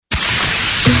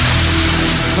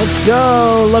Let's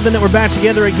go. Loving that we're back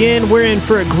together again. We're in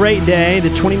for a great day. The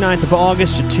 29th of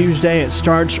August, a Tuesday. It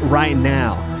starts right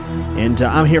now. And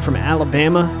I'm here from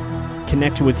Alabama,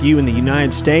 connecting with you in the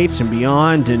United States and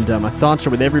beyond. And my thoughts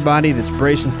are with everybody that's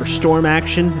bracing for storm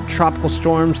action. The tropical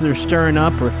storms that are stirring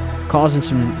up are causing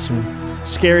some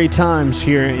scary times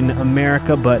here in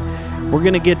America. But we're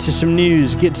going to get to some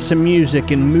news, get to some music,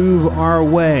 and move our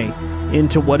way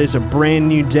into what is a brand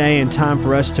new day and time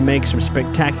for us to make some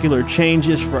spectacular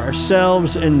changes for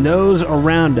ourselves and those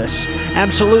around us.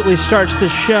 Absolutely starts the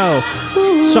show.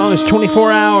 The song is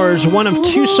 24 Hours, one of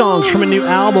two songs from a new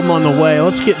album on the way.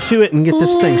 Let's get to it and get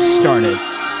this thing started.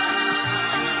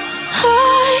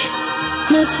 I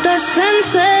miss the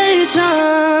sensation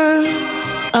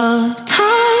of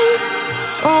time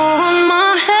on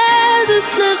my hands is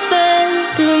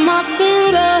slipping through my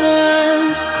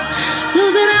fingers,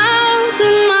 losing hours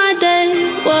in my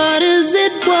day. What is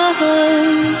it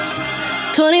worth?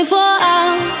 24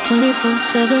 hours,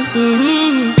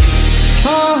 24/7.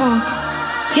 Oh,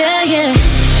 yeah, yeah.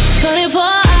 24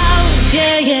 hours,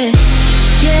 yeah, yeah,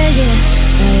 yeah, yeah,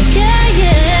 yeah,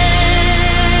 yeah.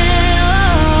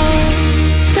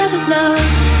 Oh, severed love,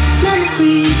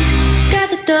 memories,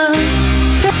 gather dust.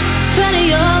 Friend of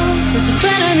yours is a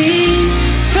friend of me.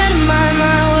 Friend of mine,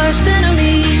 my worst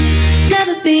enemy.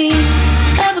 Never be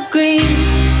evergreen,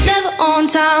 never on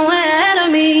time, way ahead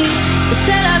of me. But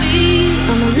c'est la vie,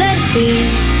 I'ma let it be.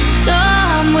 No,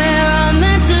 I'm where I'm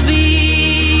meant to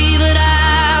be, but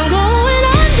I'm going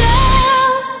under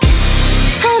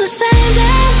on the same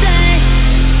damn thing,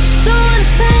 doing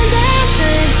the same damn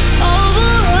thing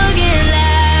over again,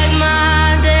 like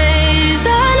my days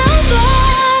are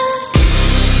numbered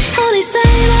on these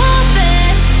same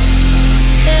affairs.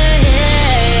 Yeah,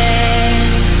 yeah, yeah.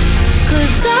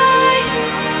 'Cause I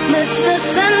miss the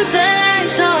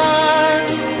sensation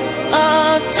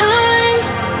of time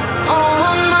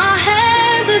on my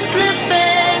hands is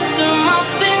slipping through my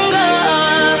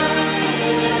fingers,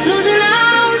 losing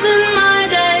hours in my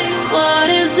day. What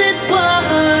is it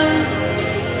worth?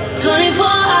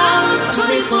 24 hours,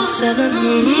 24/7.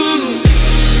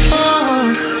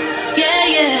 Oh, yeah,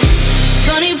 yeah.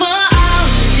 24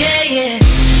 hours, yeah, yeah,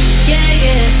 yeah,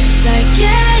 yeah. Like,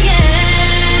 yeah, yeah.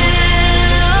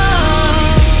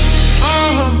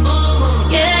 Oh,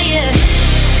 yeah, yeah.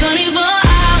 24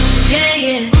 hours, yeah,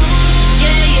 yeah,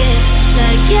 yeah, yeah.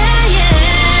 Like, yeah, yeah.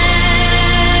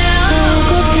 I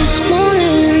woke up this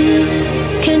morning,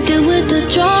 can't deal with the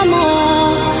drama,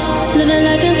 living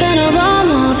life in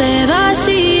panorama, babe, I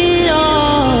see it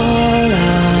all.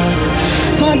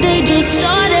 My day just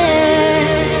started,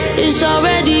 it's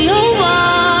already over.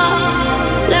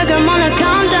 Like I'm on a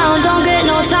countdown, don't get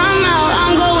no time out,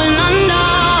 I'm going under.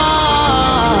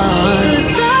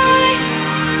 'Cause I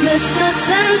miss the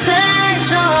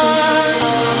sensation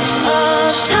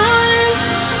of time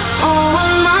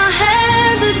on my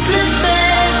hands is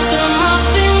slipping through my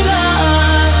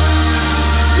fingers,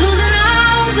 losing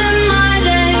hours in my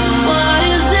day. What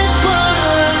is it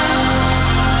worth?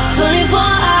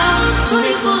 24 hours,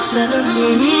 24/7.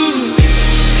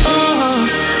 Oh,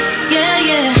 yeah,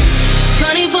 yeah.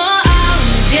 24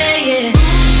 hours, yeah, yeah,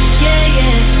 yeah,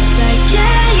 yeah. Like,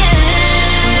 yeah, yeah.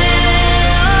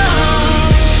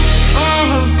 Oh,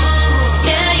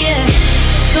 yeah, yeah.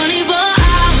 24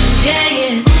 hours, yeah,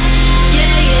 yeah,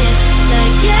 yeah, yeah.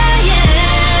 Like, yeah, yeah.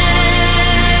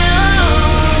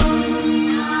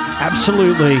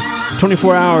 Absolutely.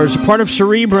 24 Hours, part of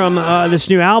Cerebrum, this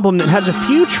new album that has a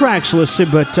few tracks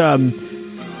listed, but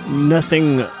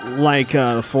nothing like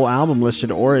the full album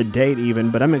listed or a date even,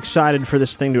 but I'm excited for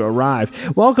this thing to arrive.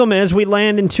 Welcome as we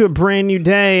land into a brand new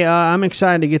day. I'm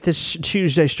excited to get this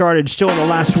Tuesday started, still in the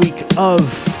last week of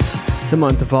the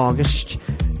month of August,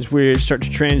 as we start to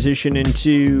transition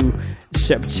into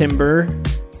September.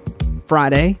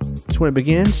 Friday, that's when it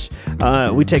begins.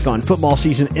 We take on football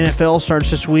season. NFL starts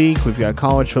this week. We've got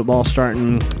college football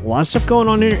starting. A lot of stuff going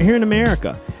on here in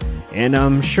America. And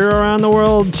I'm sure around the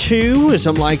world, too, as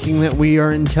I'm liking that we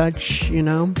are in touch, you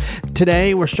know.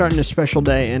 Today, we're starting a special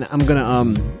day, and I'm going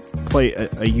to play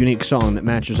a unique song that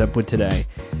matches up with today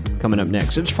coming up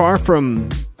next. It's far from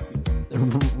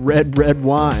Red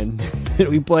Wine that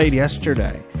we played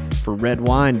yesterday for Red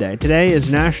Wine Day. Today is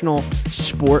National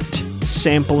Sport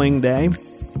Sampling Day.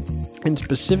 And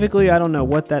specifically, I don't know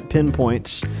what that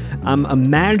pinpoints. I'm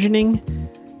imagining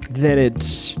that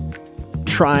it's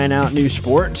trying out new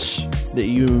sports that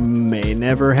you may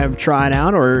never have tried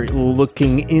out, or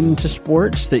looking into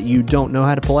sports that you don't know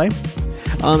how to play.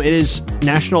 It is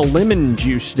National Lemon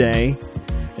Juice Day,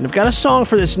 and I've got a song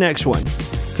for this next one.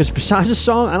 because besides the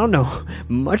song, I don't know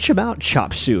much about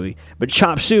Chop Suey. But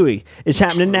Chop Suey is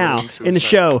happening now in the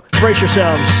show. Brace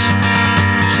yourselves.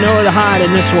 There's nowhere to hide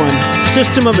in this one.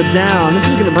 System of a Down. This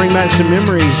is going to bring back some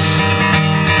memories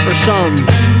for some.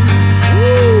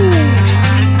 Woo.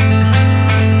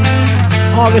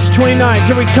 August 29th,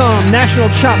 here we come. National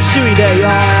Chop Suey Day,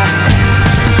 y'all.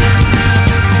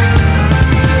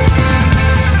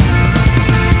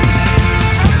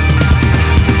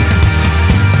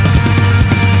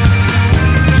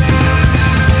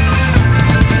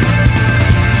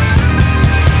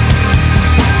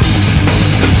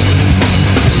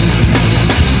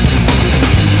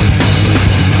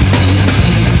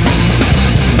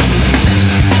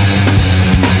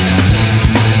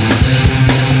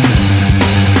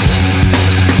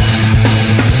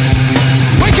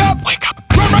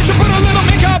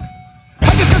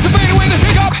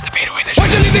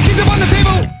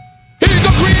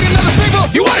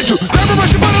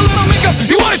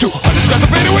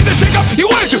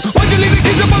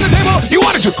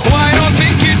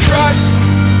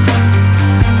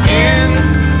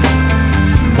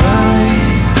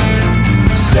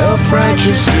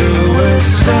 Self-righteous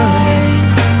suicide.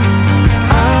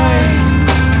 I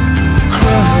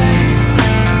cry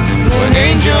when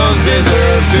angels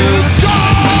deserve to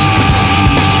die.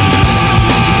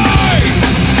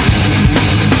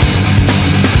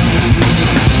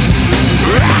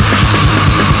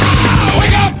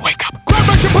 Wake up, wake up. Grab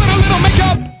brush and put a little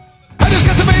makeup. I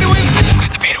discuss the fade away.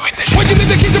 Why'd you leave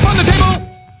the keys upon the table?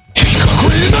 Here you go,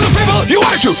 create another fable. You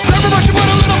wanted to. Grab a brush and put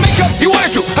a little makeup. You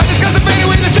wanted to. I discuss the fade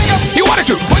away, the shake up. You wanted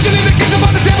to. Why'd you leave the keys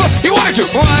upon the table? You wanted to.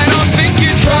 Well, I don't think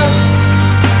you trust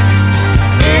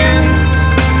in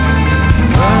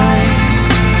my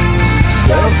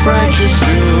self-righteous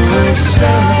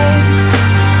suicide.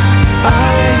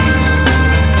 I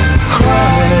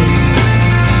cry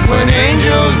when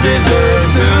angels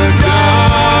deserve to die.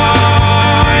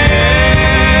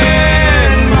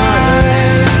 In my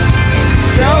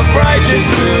self-righteous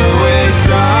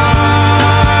suicide,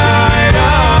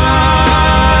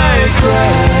 I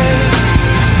cry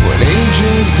when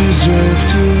angels deserve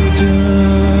to die.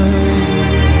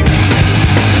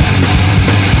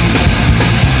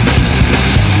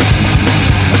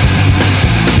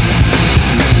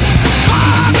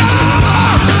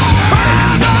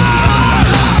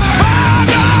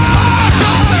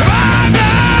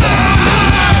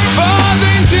 Father,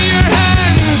 into your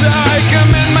hands I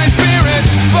commend my spirit.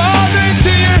 Father, into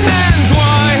your hands,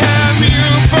 why have you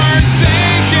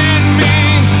forsaken me?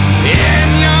 In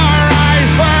your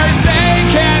eyes,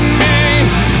 forsaken me.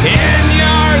 In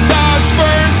your thoughts,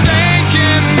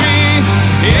 forsaken me.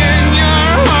 In your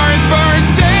heart,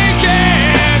 forsaken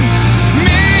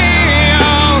me.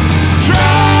 Oh,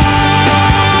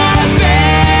 trust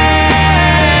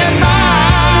in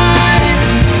my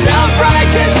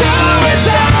self-righteous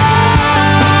suicide.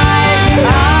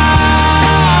 I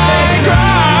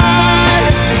cry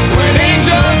when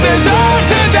angels deserve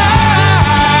to die.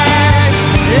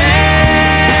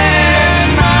 In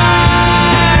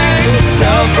my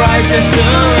self-righteous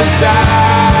suicide,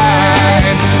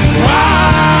 I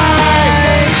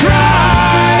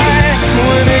cry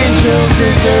when angels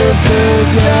deserve to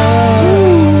die.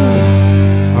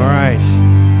 All right.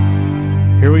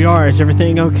 Here we are. Is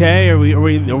everything okay? Are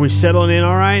we settling in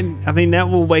all right? I mean, that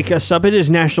will wake us up. It is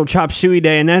National Chop Suey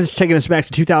Day, and that is taking us back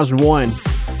to 2001.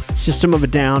 System of a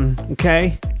Down,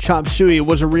 okay? Chop Suey, it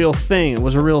was a real thing. It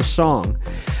was a real song.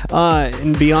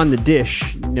 And Beyond the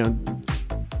Dish,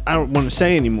 I don't want to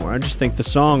say anymore. I just think the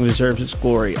song deserves its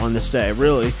glory on this day,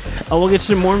 really. We'll get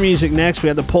some more music next. We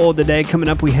have the poll of the day coming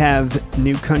up. We have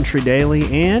New Country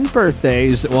Daily and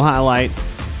birthdays that we'll highlight,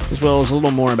 as well as a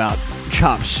little more about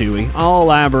Chop Suey. I'll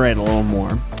elaborate a little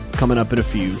more coming up in a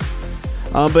few.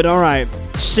 But all right,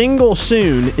 Single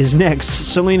Soon is next.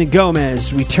 Selena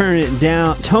Gomez. We tone it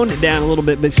down a little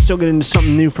bit, but still get into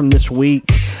something new from this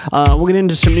week. We'll get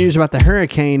into some news about the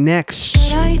hurricane next.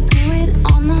 Should I do it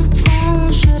on the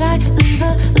phone? Should I leave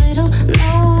a little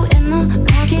note in the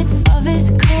pocket of his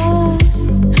coat?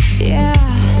 Yeah,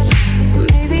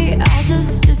 maybe I'll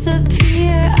just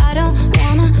disappear. I don't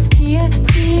wanna see a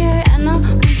tear, and the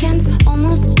weekend's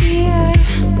almost here.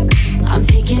 I'm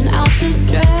picking out this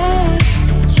dress,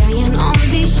 trying on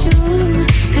these shoes,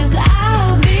 'cause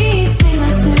I'll be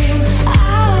single soon.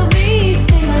 I'll be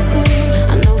single soon.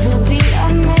 I know he'll be a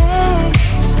mess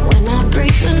when I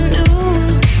break the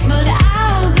news, but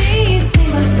I'll be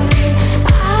single soon.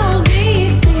 I'll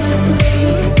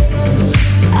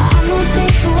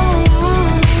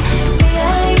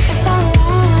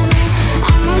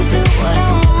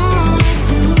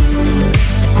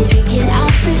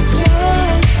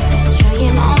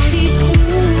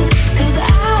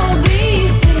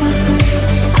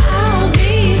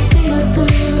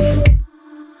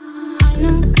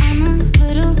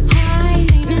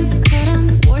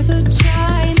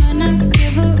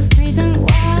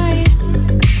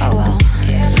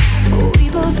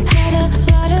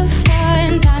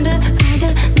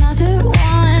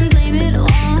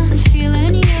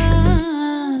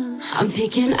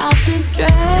picking out this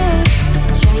dress,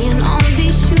 trying on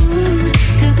these shoes,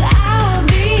 'cause I'll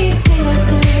be single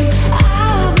soon,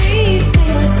 I'll be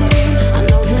single soon. I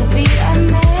know he'll be a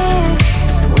mess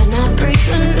when I break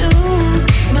the news,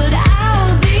 but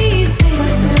I'll be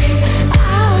single soon,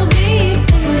 I'll be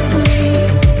single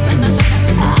soon.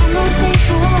 I'ma take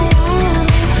who I wanna,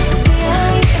 stay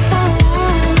late if I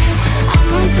wanna,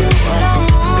 I'ma do what I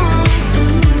wanna do.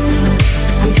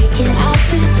 I'm picking out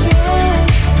this dress,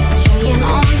 trying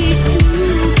on these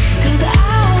shoes, 'cause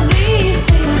I'll be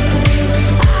single soon,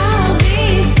 I'll be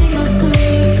single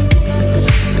soon.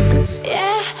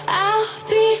 Yeah, I'll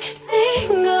be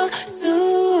single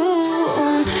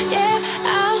soon. Yeah,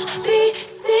 I'll be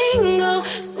single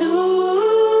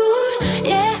soon.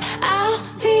 Yeah, I'll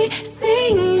be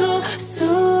single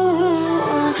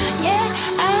soon. Yeah,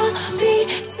 I'll be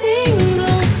single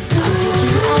soon. I'm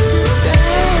picking out this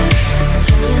dress,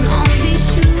 trying on these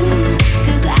shoes,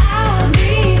 'cause I'll be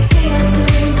single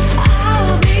soon,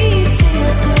 I'll be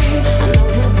single soon. I know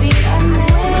he'll be a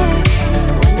mess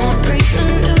when I break the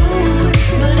news,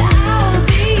 but I'll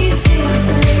be single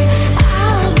soon,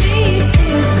 I'll be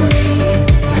single soon.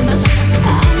 I'ma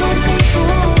take who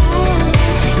I wanna,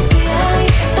 stay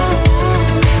late if I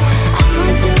wanna, I'ma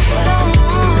do what I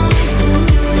wanna do.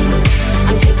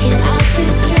 I'm picking out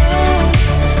this dress,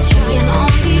 trying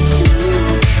on these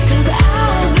shoes, 'cause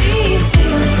I'll be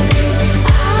single soon,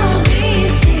 I'll be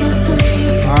single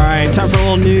soon. All right, time for a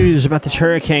little news about this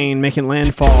hurricane making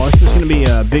landfall. This is going to be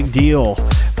a big deal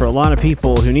for a lot of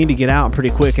people who need to get out pretty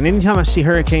quick. And anytime I see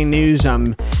hurricane news,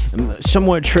 I'm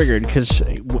somewhat triggered because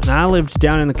when I lived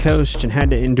down in the coast and had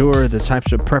to endure the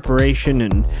types of preparation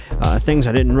and things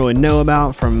I didn't really know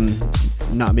about from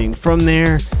not being from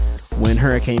there, when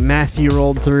Hurricane Matthew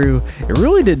rolled through, it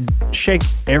really did shake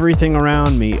everything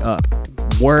around me up.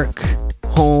 Work,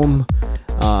 home,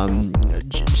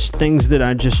 just things that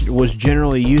I just was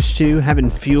generally used to. Having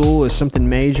fuel is something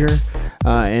major.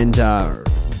 And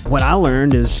what I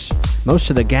learned is most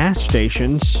of the gas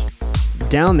stations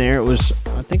down there, it was,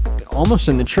 I think, almost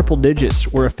in the triple digits,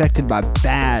 were affected by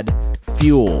bad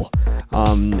fuel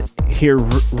here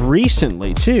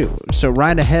recently, too. So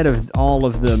right ahead of all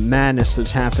of the madness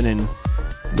that's happening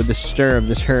with the stir of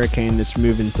this hurricane that's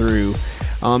moving through.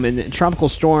 And the tropical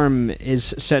storm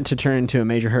is set to turn into a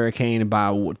major hurricane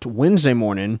by Wednesday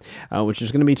morning, which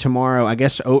is going to be tomorrow, I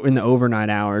guess, in the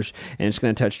overnight hours, and it's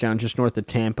going to touch down just north of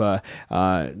Tampa,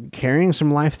 carrying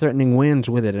some life-threatening winds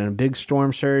with it, and a big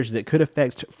storm surge that could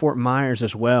affect Fort Myers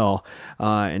as well.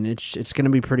 And it's going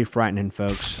to be pretty frightening,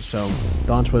 folks. So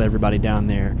thoughts with everybody down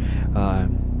there.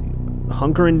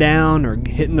 Hunkering down or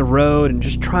hitting the road and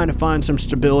just trying to find some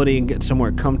stability and get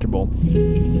somewhere comfortable.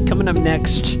 Coming up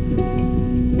next,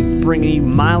 bringing you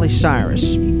Miley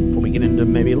Cyrus before we get into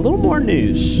maybe a little more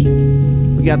news.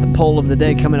 We got the poll of the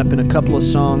day coming up in a couple of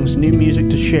songs. New music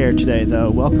to share today, though.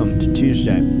 Welcome to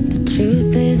Tuesday. The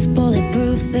truth is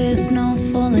bulletproof, there's no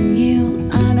fooling you.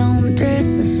 I don't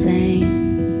dress the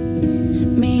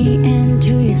same. Me and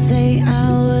who you say I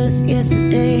was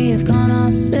yesterday have gone our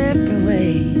separate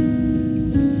ways.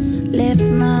 Left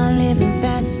my living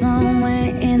fast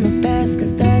somewhere in the past,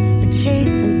 'cause that's for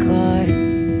chasing cars.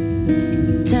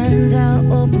 Turns out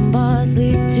open bars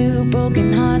lead to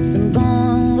broken hearts. I'm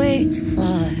going way too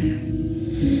far.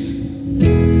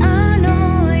 I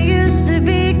know I used to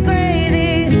be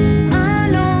crazy, I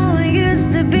know I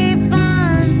used to be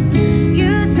fun.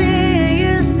 You say I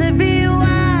used to be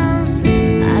wild,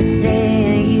 I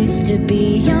say I used to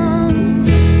be young.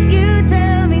 You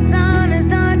tell me time has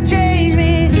not changed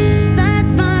me,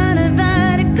 that's fine, I've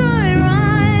had a good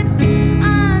run.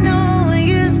 I know I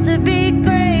used to be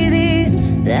crazy,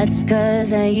 that's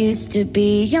 'cause I used to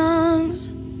be young.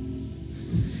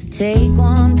 Take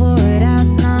one, pour it out,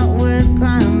 it's not worth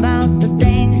crying about the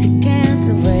things you can't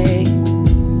erase.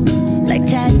 Like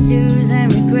tattoos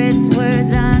and regrets,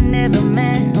 words I never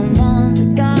meant and ones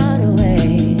that got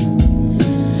away.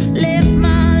 Left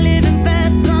my living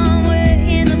fast somewhere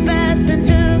in the past and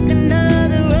took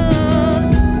another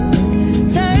road.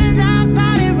 Turns out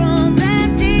crowded rooms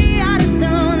empty out as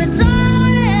soon as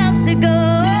somewhere else to go.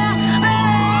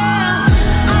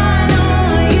 I know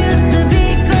I used to be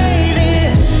crazy,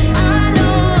 I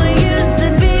know I used to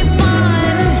be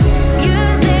fun.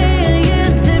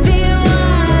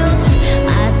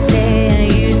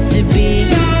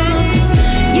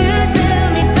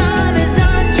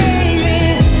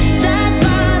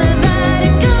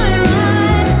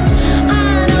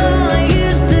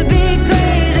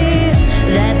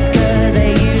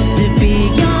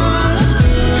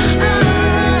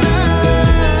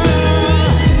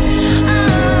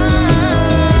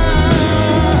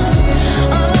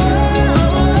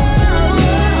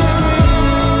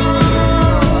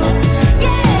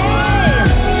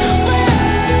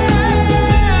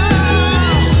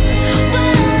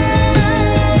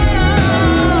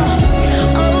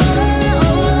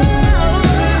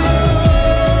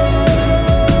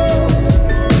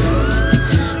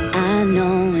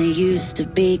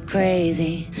 be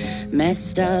crazy,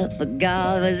 messed up, but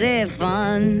God, was it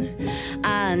fun?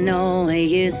 I know it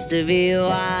used to be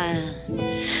wild.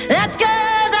 That's 'cause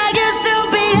I used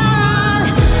to be young.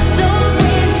 Those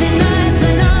wasted nights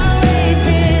are not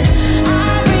wasted. I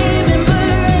remember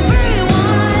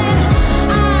everyone.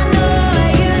 I know I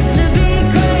used to be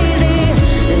crazy.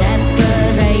 That's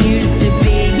 'cause I used to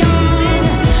be young.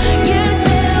 You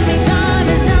tell me time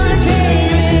has done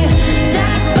changed me.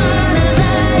 That's fine, I've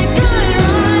had a good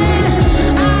run.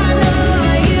 I know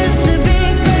I used to be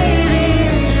crazy.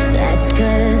 That's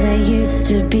 'cause I used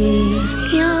to be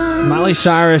young. Miley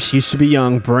Cyrus, Used to Be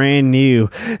Young, brand new.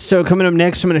 So coming up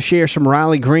next, I'm going to share some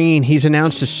Riley Green. He's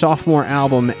announced his sophomore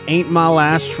album, Ain't My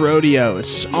Last Rodeo.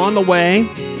 It's on the way.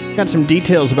 Got some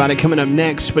details about it coming up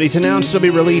next, but he's announced it'll be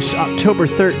released October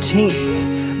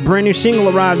 13th. Brand new single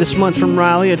arrived this month from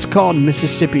Riley. It's called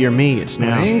Mississippi or Me. It's I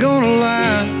now. ain't gonna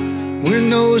lie, when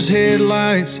those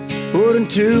headlights put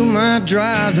into my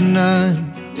drive tonight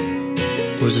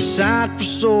was a sight for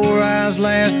sore eyes,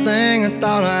 last thing I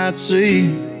thought I'd see.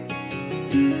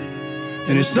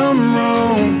 And is something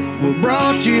wrong? What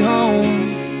brought you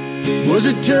home? Was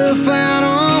it tough out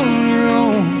on your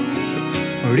own?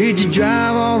 Or did you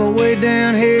drive all the way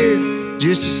down here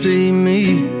just to see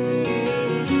me?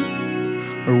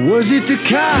 Or was it the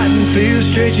cotton fields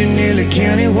stretching nearly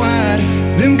county-wide?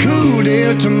 Them cool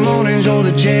Delta mornings or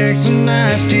the Jackson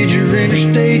nights? Did your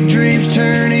interstate dreams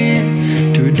turn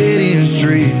into a dead-end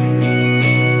street?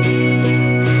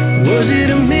 Was it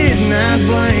a midnight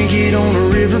blanket on a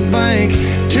riverbank?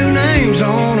 Two names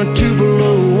on a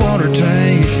Tupelo water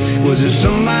tank? Was it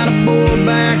somebody boy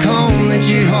back home that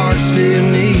your heart still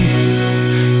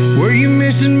needs? Were you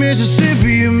missing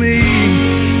Mississippi or me?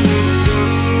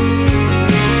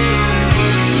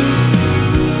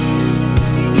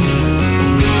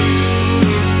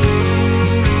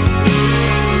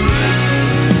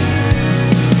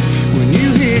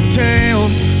 Town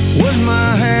was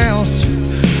my house,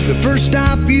 the first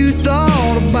stop you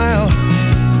thought about?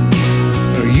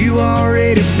 Or you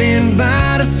already been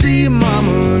by to see your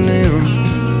mama now?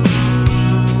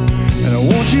 And I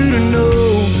want you to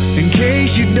know, in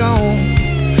case you don't,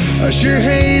 I sure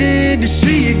hated to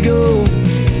see you go.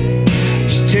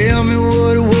 Just tell me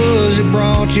what it was that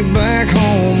brought you back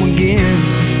home again.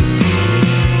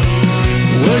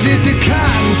 Was it the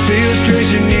cotton fields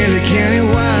stretching nearly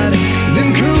county-wide?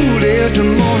 Them cool Delta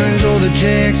mornings or the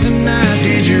Jackson nights?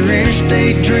 Did your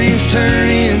interstate dreams turn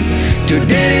into a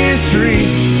dead-end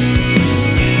street?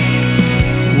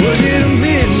 Was it a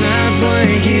midnight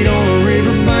blanket on a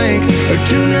riverbank? Or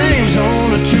two names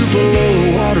on a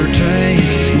Tupelo water tank?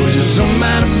 Was it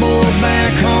somebody boy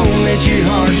back home that your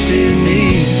heart still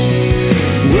needs?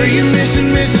 Were you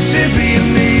missing Mississippi or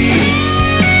me?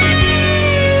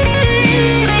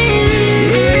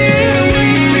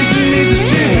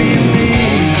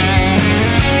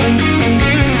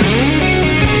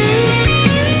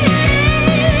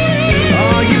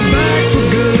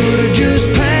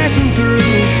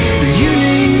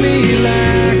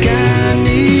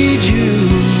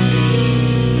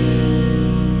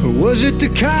 Was it the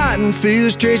cotton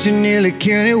fields stretching nearly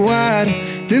county-wide?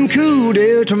 Them cool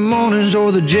Delta mornings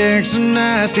or the Jackson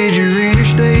nights? Did your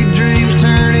interstate dreams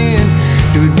turn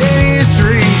into a dead-end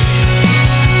street?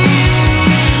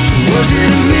 Was it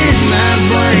a midnight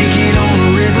blanket on a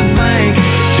riverbank?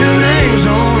 Two names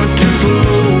on a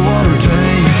Tupelo water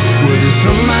tank? Was it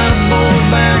somebody boy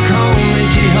back home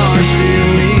that your heart still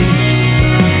needs?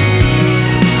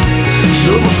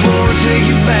 So before I take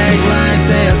you back like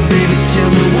that, baby, tell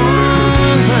me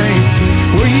one thing.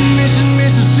 Were you missing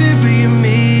Mississippi or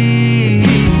me?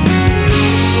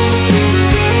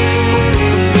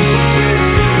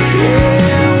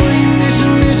 Yeah, were you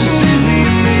missing Mississippi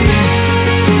or me?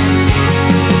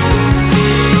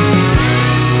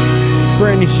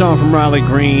 Brand new song from Riley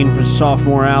Green for his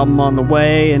sophomore album on the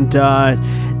way, and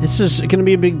this is going to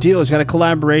be a big deal. He's got a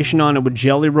collaboration on it with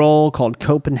Jelly Roll called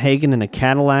Copenhagen in a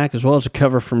Cadillac, as well as a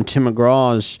cover from Tim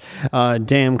McGraw's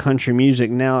Damn Country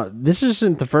Music. Now, this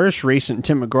isn't the first recent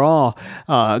Tim McGraw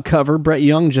cover. Brett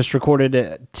Young just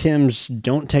recorded Tim's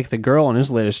Don't Take the Girl on his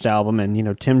latest album, and, you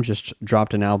know, Tim just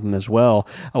dropped an album as well.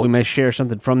 We may share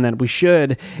something from that. We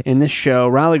should in this show.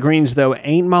 Riley Green's, though,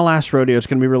 Ain't My Last Rodeo is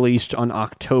going to be released on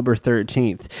October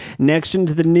 13th. Next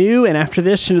into the new, and after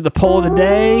this into the poll of the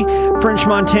day, French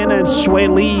Montana and Sway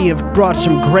Lee have brought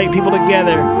some great people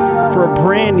together for a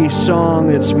brand new song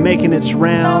that's making its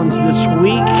rounds this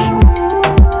week.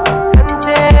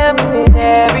 Content with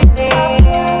everything.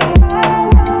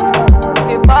 If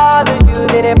it bothers you,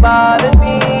 then it bothers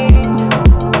me.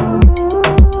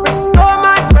 Restore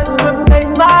my trust,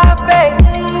 replace my faith.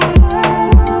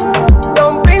 Don't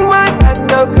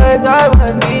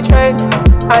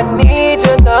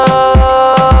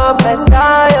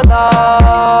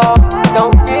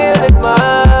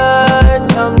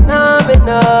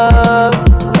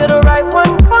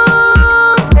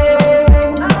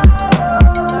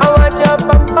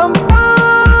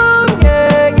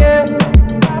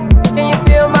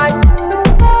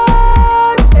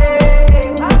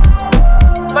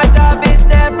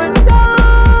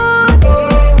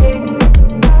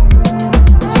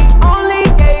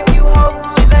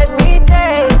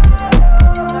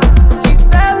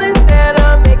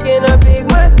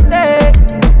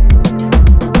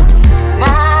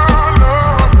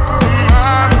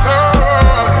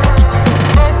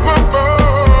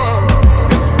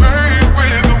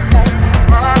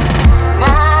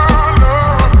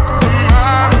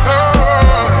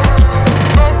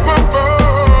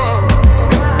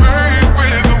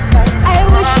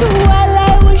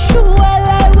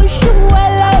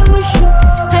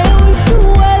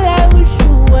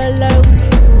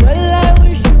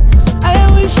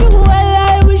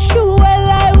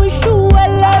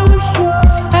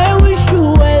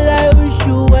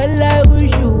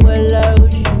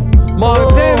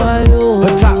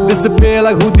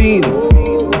hair like Houdini.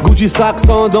 Gucci socks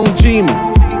on, don't G me.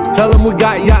 Tell them we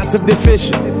got yachts if they're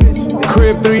fishing.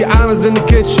 Crib 3 islands in the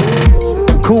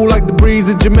kitchen. Cool like the breeze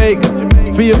of Jamaica.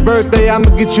 For your birthday, I'ma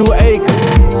get you an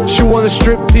acre. She wanna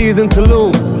strip tease in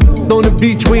Tulum. On the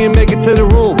beach, we ain't make it to the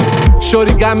room.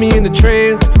 Shorty got me in the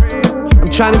trance. I'm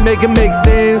trying to make it make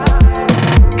sense.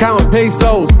 Counting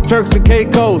pesos, Turks and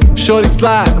Caicos. Shorty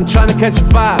slide, I'm trying to catch a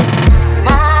vibe.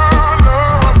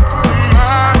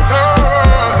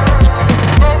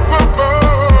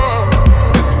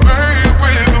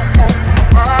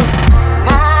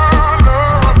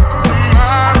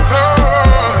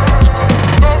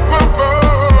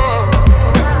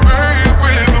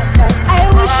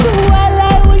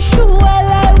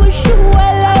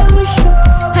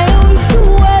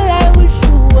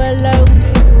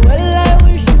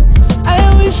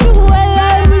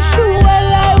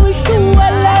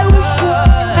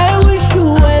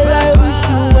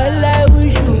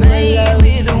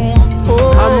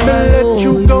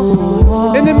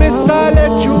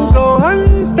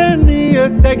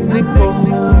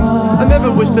 I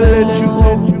never wish to let you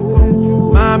go.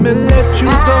 Mommy, let you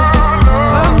go.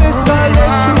 I miss I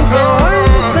let you go. I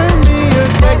understand me,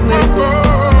 you're technical.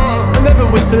 I never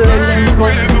wish to let you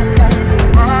go.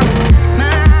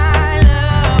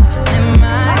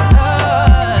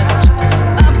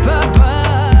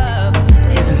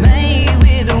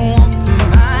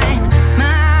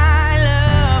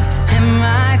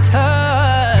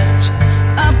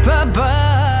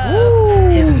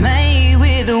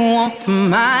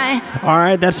 All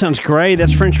right, that sounds great.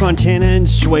 That's French Montana and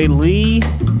Sway Lee.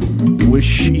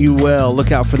 Wish you well.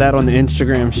 Look out for that on the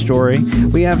Instagram story.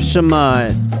 We have some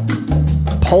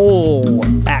poll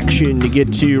action to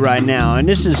get to right now, and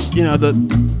this is,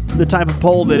 the type of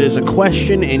poll that is a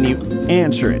question and you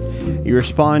answer it. You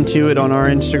respond to it on our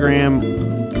Instagram,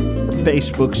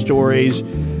 Facebook stories,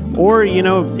 or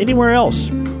anywhere else.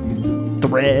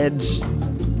 Threads.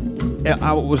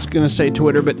 I was going to say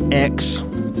Twitter, but X.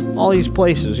 All these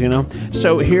places,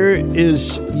 So here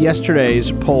is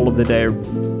yesterday's poll of the day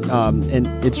and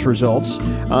its results.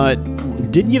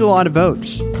 Did get a lot of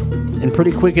votes, and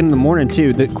pretty quick in the morning,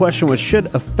 too. The question was,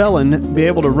 should a felon be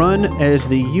able to run as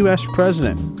the U.S.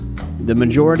 president? The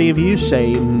majority of you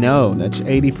say no. That's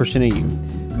 80% of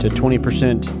you to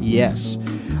 20% yes.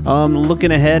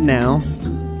 Looking ahead now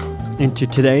into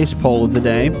today's poll of the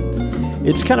day,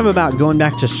 it's kind of about going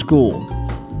back to school.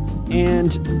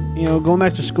 And, going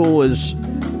back to school is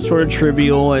sort of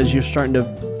trivial as you're starting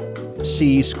to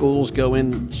see schools go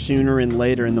in sooner and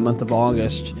later in the month of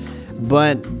August.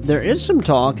 But there is some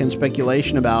talk and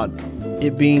speculation about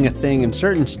it being a thing in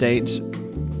certain states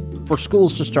for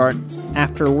schools to start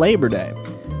after Labor Day.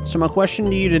 So my question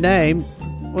to you today,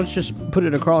 let's just put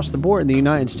it across the board in the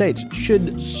United States.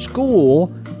 Should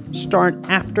school start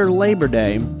after Labor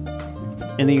Day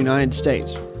in the United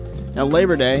States? Now,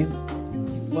 Labor Day...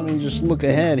 Let me just look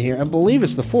ahead here. I believe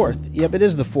it's the 4th. Yep, it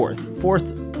is the 4th.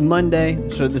 4th Monday.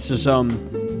 So this is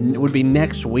would be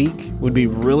next week. Would be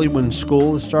really when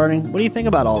school is starting. What do you think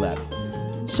about all that?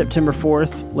 September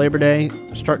 4th, Labor Day,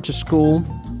 start to school.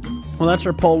 Well, that's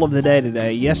our poll of the day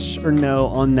today. Yes or no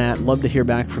on that. Love to hear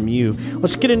back from you.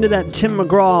 Let's get into that Tim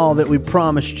McGraw that we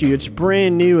promised you. It's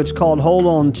brand new. It's called Hold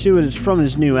On To It. It's from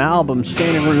his new album,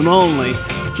 Standing Room Only.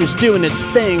 Just doing its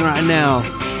thing right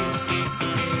now.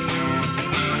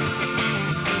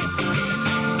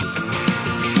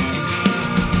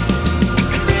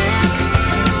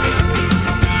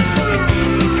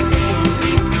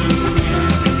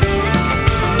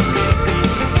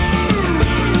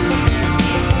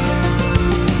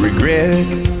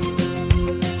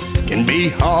 Can be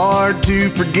hard to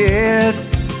forget.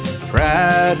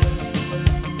 Pride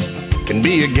can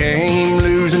be a game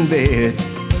losing bet.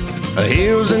 A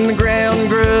heels in the ground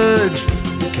grudge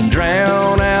can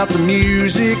drown out the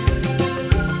music.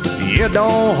 You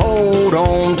don't hold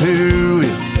on to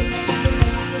it.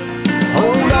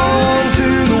 Hold on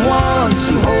to the ones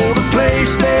who hold a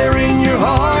place there in your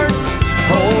heart.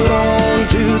 Hold on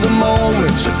to the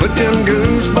moments that put them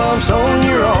goosebumps on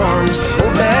your arms.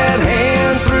 Hold that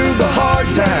hand through the hard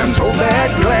times. Hold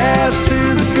that glass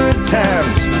to the good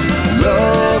times.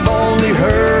 Love only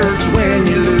hurts when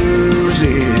you lose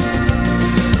it.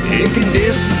 It can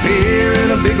disappear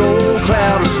in a big old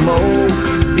cloud of smoke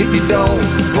if you don't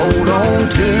hold on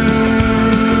to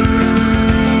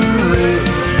it.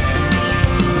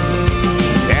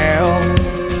 Now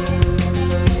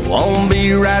won't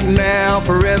be right now,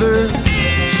 forever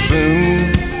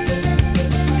soon.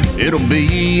 It'll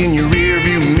be in your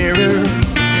rearview mirror.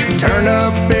 Turn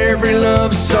up every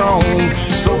love song,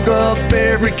 soak up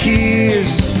every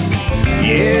kiss,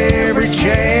 yeah, every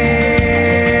chance.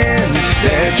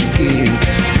 that you give.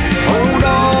 Hold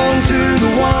on to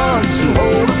the ones who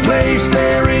hold a place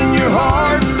there in your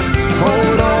heart.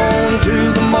 Hold on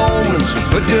to the moments,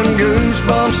 put them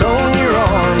goosebumps on your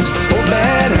arms. Hold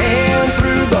that hand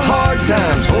through the hard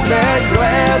times, hold that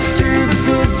glass to the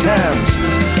good times.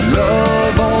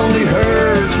 Love only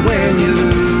hurts when you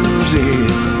lose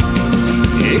it.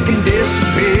 It can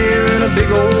disappear in a big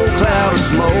old cloud of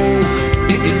smoke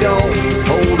if you don't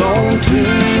hold on to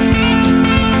it.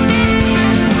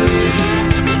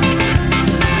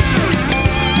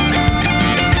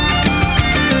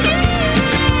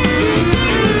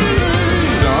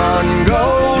 Sun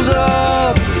goes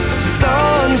up,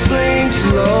 sun sinks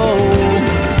low.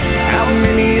 How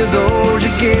many of those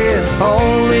you get,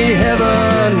 only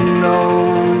heaven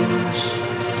knows.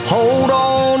 Hold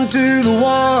on to the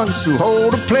ones who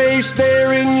hold a place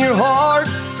there in your heart.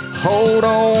 Hold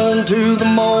on to the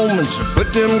moments,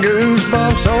 put them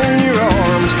goosebumps on your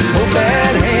arms. Hold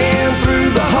that hand through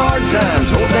the hard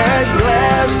times, hold that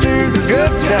glass to the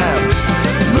good times.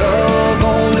 Love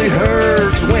only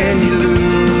hurts when you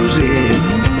lose it.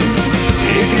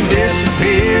 It can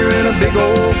disappear in a big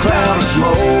old cloud of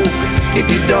smoke if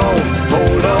you don't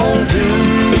hold on to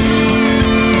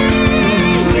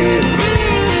it.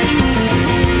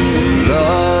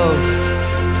 Love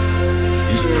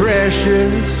is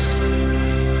precious.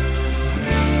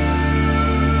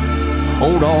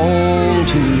 Hold on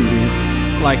to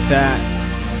it. Like that.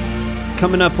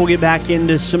 Coming up, we'll get back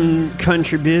into some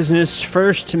country business.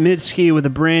 First, Mitski with a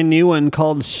brand new one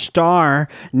called Star.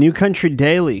 New Country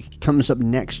Daily comes up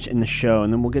next in the show.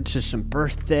 And then we'll get to some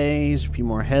birthdays, a few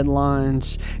more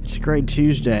headlines. It's a great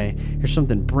Tuesday. Here's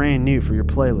something brand new for your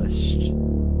playlist.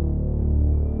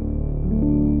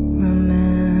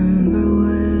 Remember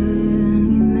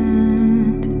when you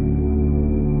meant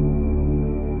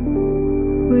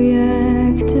we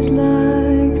acted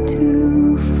like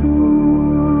two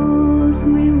fools.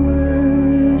 We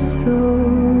were so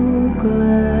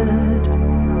glad,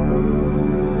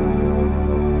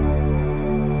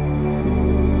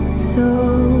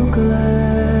 so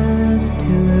glad to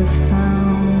have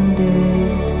found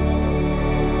it.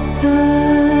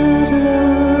 That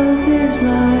love is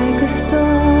like a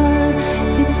star.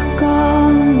 It's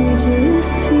gone, we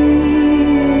just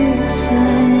see it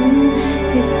shining.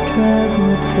 It's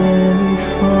traveled very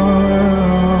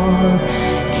far.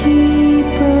 Keep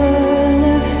a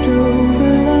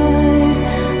leftover light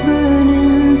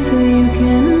burning so you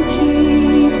can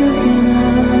keep looking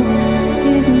up.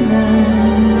 Isn't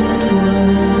that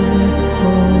worth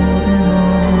holding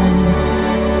on?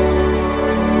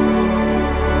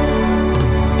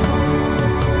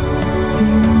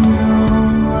 You know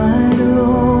I'd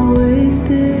always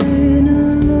been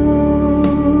alone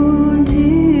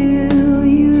till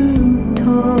you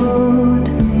taught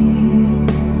me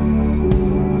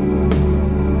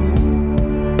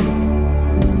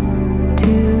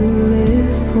to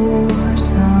live for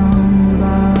somebody.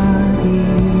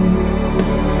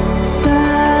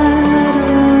 That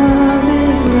love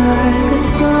is like a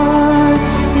star.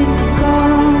 It's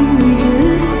gone, we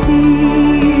just see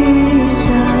it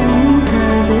shining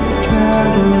 'cause it's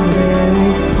traveled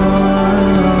very far.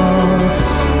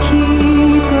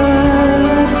 Keep a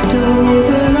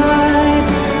leftover light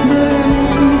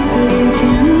burning so you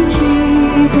can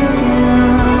keep looking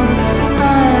up.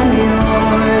 I'm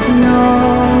yours no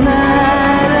matter.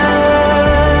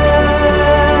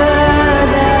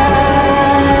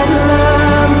 That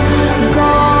love's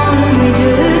gone, we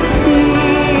just see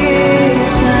it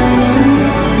shining.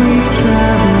 We've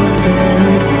traveled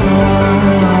very far.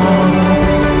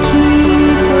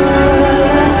 Keep a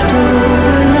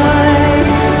leftover light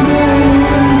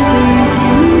burning so you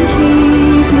can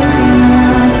keep looking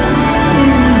up.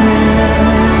 Isn't that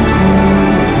worth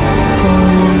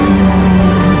holding on?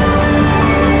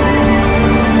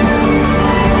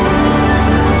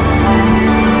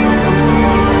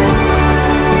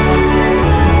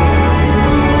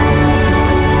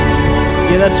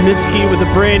 Yeah, that's Mitski with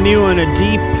a brand new one, a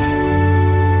deep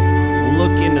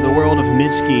look into the world of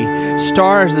Mitski.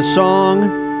 Star is the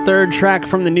song, third track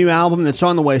from the new album that's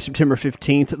on the way September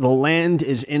 15th. The land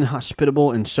is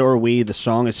inhospitable and so are we. The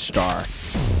song is Star.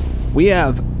 We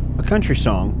have a country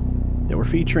song that we're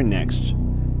featuring next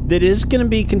that is going to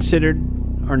be considered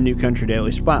our New Country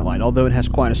Daily Spotlight, although it has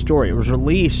quite a story. It was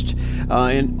released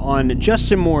on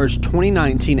Justin Moore's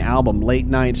 2019 album, Late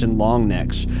Nights and Long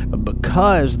Necks, but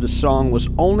because the song was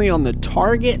only on the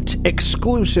Target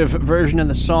exclusive version of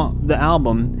the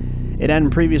album, it hadn't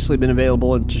previously been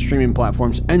available to streaming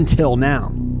platforms until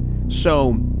now.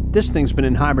 So this thing's been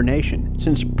in hibernation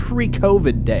since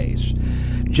pre-COVID days.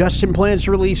 Justin plans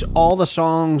to release all the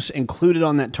songs included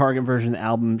on that Target version of the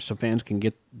album so fans can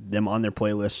get them on their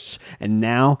playlists. And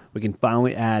now we can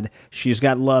finally add She's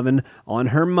Got Lovin' on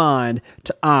Her Mind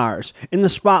to ours. In the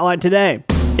spotlight today,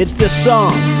 it's this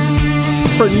song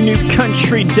for New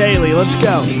Country Daily. Let's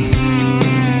go.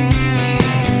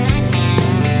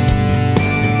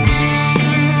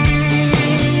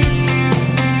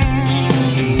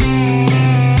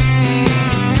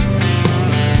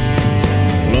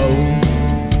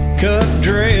 Cut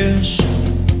dress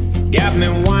got me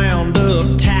wound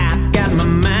up tight, got my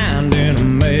mind in a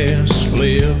mess.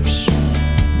 Lips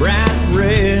bright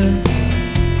red,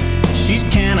 she's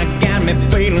kinda got me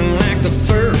feeling like the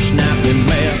first night we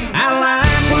met. I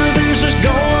like where this is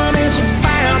going, it's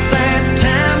about that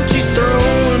time. She's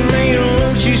throwing me a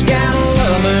look, she's got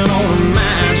loving on her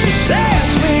mind. She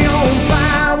sets me on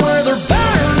fire with her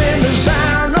burning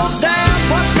desire, no doubt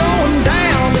what's going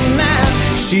down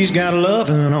tonight. She's got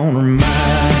loving on her mind.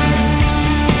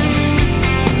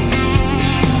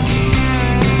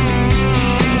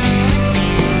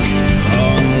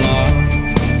 Unlock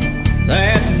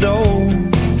that door,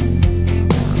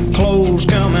 clothes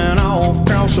coming off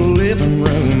across the living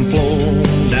room floor.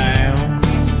 Down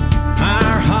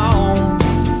our hall,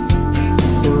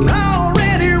 we're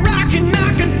already rocking,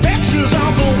 knocking pictures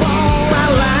off the wall. I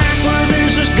like where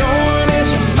this is going,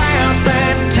 it's about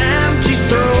that time. She's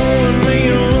throwing me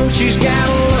a look, she's got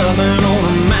loving on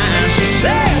her mind. She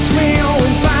sets me on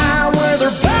fire with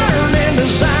her burning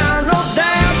desire, no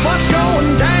doubt what's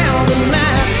going down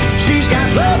tonight. She's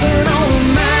got loving on her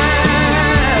mind.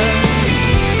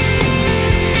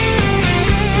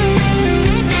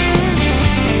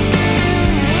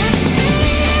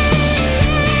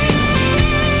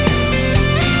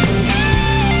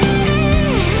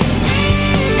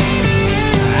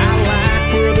 I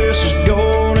like where this is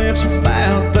going, it's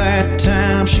about that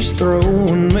time. She's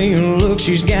throwing me a look,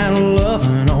 she's got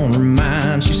loving on her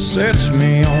mind. She sets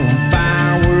me on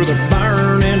fire with a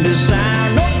burning desire,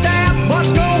 no doubt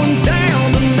what's going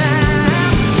down tonight.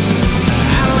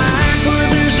 I like where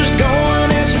this is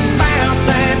going, it's about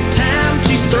that time.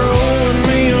 She's throwing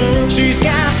me a look, she's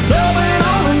got loving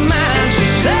on her mind. She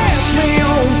sets me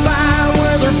on fire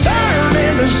with her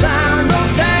burning desire, no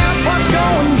doubt what's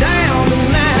going down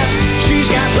tonight. She's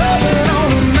got loving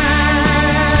on her mind.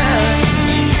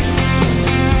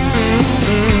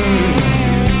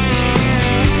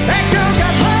 That girl's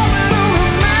got loving on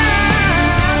her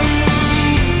mind.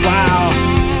 Wow.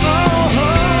 Oh,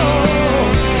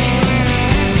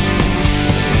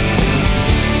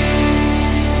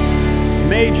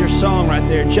 Major song right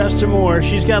there. Justin Moore,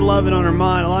 She's Got Lovin' on Her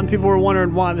Mind. A lot of people were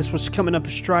wondering why this was coming up a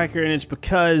striker, and it's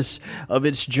because of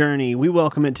its journey. We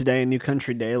welcome it today in New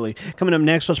Country Daily. Coming up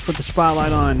next, let's put the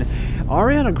spotlight on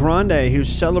Ariana Grande, who's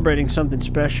celebrating something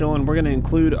special, and we're going to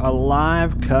include a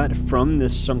live cut from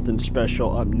this something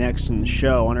special up next in the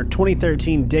show. On her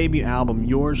 2013 debut album,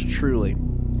 Yours Truly,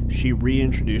 she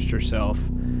reintroduced herself,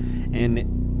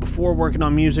 and before working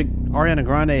on music, Ariana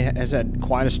Grande has had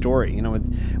quite a story,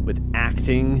 with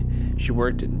acting. She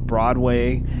worked at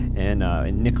Broadway and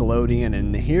in Nickelodeon,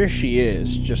 and here she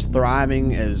is, just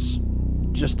thriving as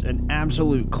just an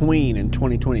absolute queen in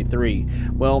 2023.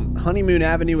 Well, Honeymoon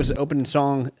Avenue was the opening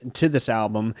song to this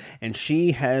album, and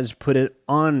she has put it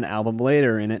on an album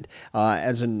later in it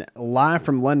as a live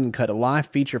from London cut, a live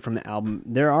feature from the album.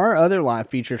 There are other live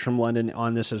features from London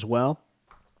on this as well,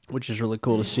 which is really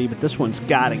cool to see, but this one's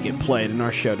got to get played in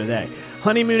our show today.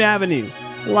 Honeymoon Avenue,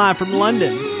 live from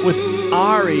London with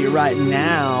Ari right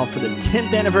now for the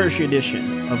 10th anniversary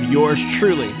edition of Yours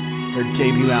Truly, her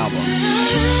debut album.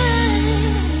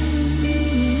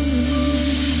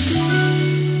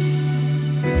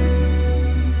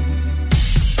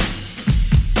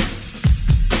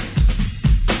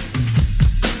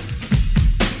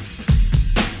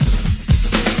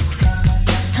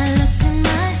 I looked in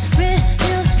my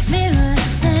rearview mirror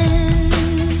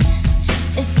then.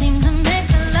 It seemed to make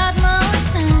a lot more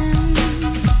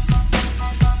sense.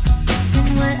 And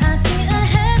what I see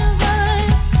ahead of us,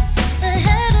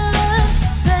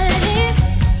 baby,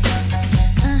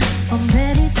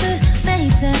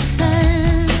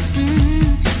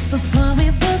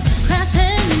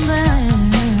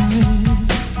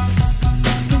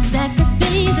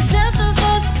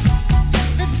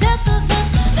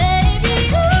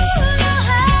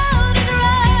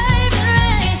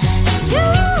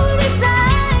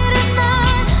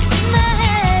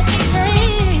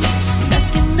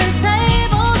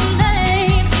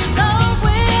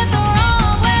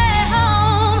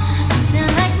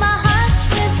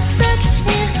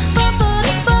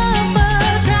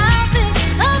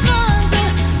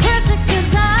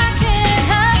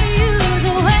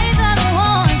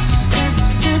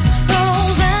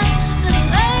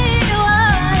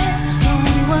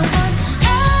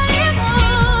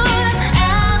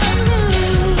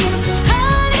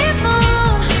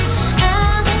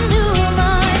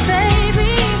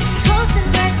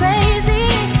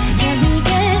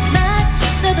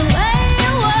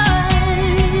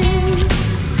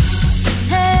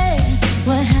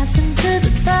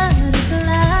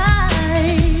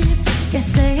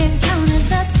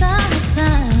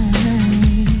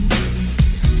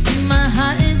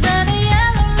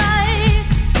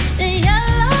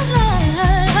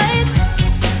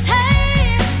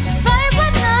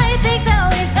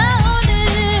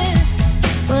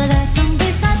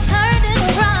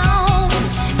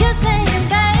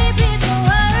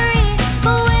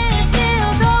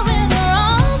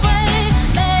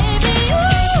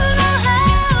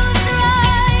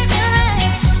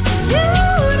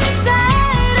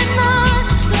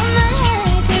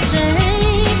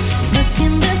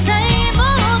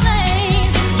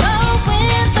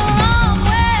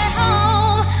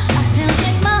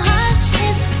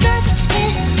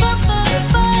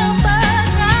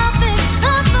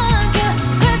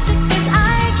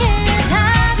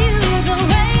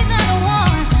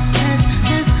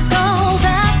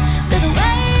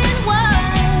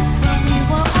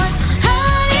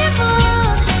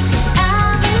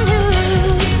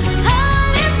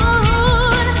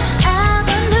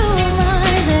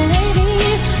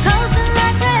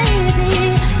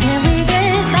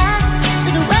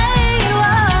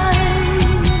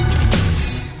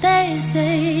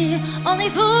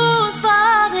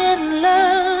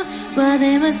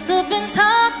 we've still been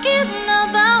talking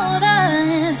about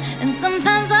us, and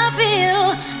sometimes I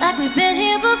feel like we've been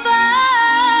here before.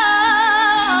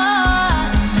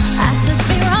 I could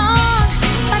be wrong,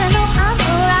 but I know I'm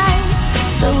right.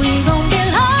 So we gon' get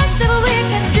lost if we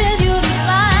continue to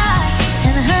fly.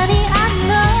 And honey, I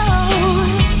know,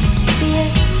 yeah,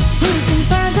 we can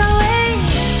find our way.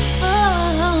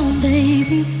 Oh,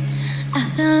 baby, I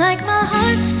feel like my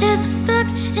heart is stuck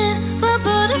in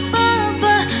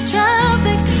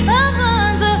traffic. I'm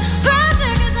under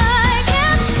pressure 'cause I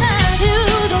can't have you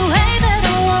the way that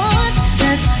I want.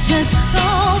 Let's just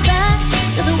go back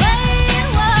to the way it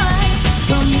was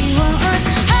when we were on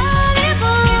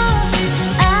honeymoon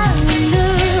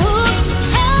avenue.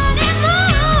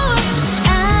 Honeymoon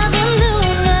avenue,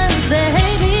 my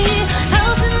baby,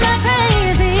 hustling like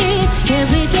crazy. Can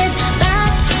we get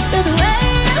back to the way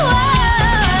it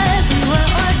was? We were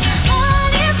on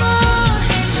honeymoon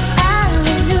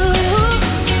avenue.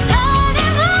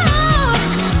 Honeymoon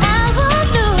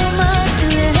avenue, my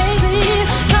baby,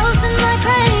 hustling like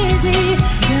crazy.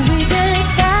 Can we get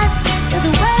back to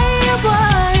the way it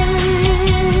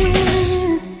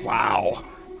was? Wow.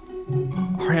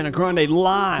 Ariana Grande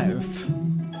live.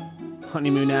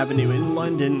 Honeymoon Avenue in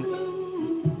London.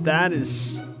 That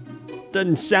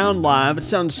doesn't sound live. It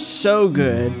sounds so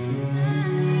good.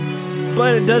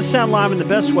 But it does sound live in the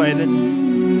best way. That, I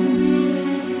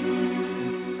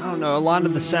don't know, a lot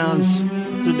of the sounds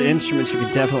through the instruments you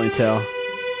can definitely tell.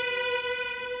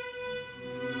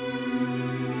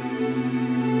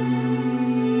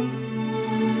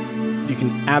 You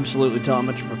can absolutely tell how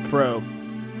much of a pro,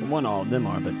 for one, all of them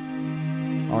are, but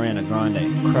Ariana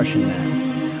Grande crushing that.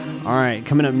 All right,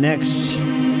 coming up next,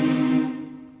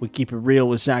 we keep it real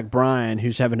with Zach Bryan,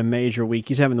 who's having a major week.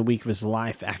 He's having the week of his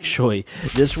life, actually.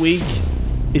 This week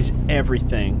is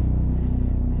everything.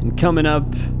 And coming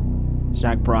up,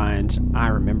 Zach Bryan's I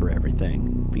Remember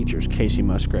Everything features Casey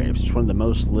Musgraves. It's one of the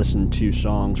most listened to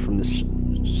songs from this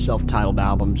self-titled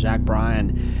album. Zach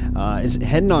Bryan is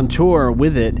heading on tour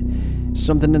with it.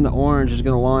 Something in the Orange is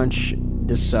going to launch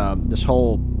this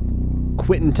whole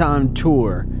Quittin' Time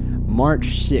tour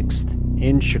March 6th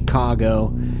in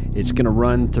Chicago. It's going to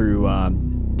run through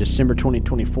December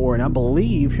 2024, and I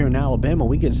believe here in Alabama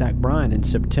we get Zach Bryan in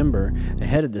September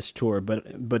ahead of this tour. But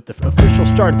the official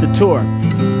start of the tour,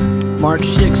 March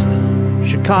 6th,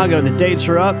 Chicago. The dates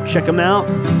are up. Check them out.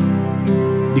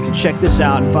 You can check this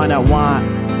out and find out why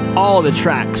all the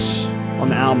tracks on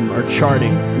the album are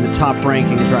charting in the top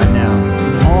rankings right now.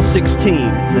 All 16,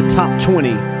 the top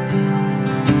 20.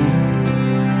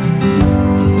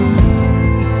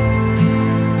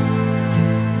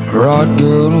 Rod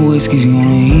girl and whiskey's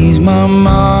gonna ease my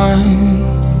mind.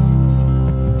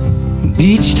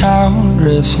 Beach towel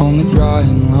dress on the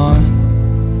drying line.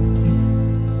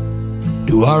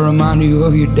 Do I remind you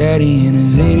of your daddy in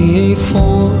his 88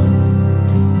 Ford?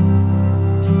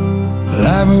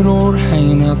 Labrador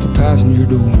hanging out the passenger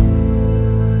door.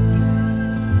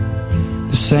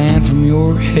 The sand from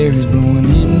your hair is blowing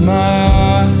in my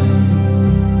eyes.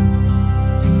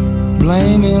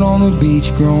 Blame it on the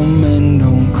beach, grown men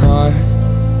don't cry.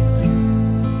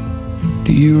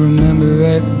 Do you remember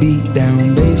that beat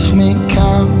down basement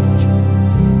couch?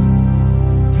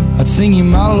 I'd sing you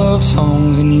my love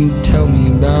songs and you'd tell me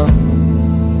about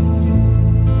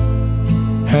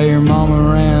how your mama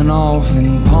ran off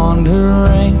and pawned her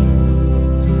ring.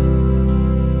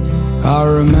 I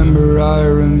remember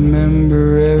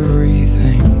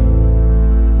everything.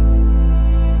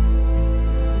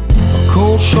 A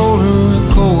cold shoulder, a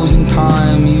closing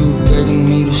time. You were begging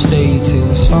me to stay till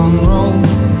the sun rose.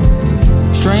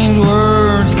 Strange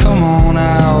words come on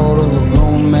out of a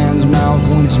grown man's mouth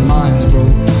when his mind's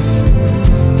broke.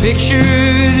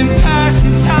 Pictures in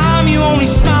passing time. You only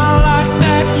smile like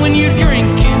that when you're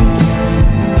drinking.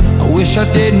 I wish I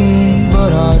didn't,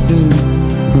 but I do.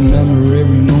 Remember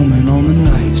every moment on the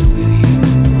nights with you.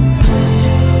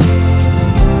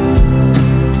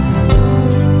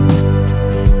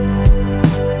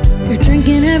 You're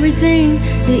drinking everything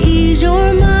to ease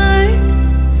your mind.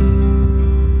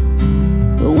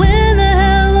 But when the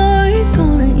hell are you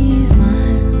gonna ease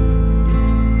mine?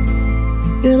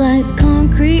 You're like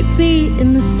concrete feet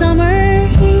in the summer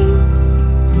heat.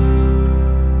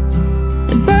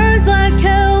 It burns like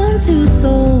hell when two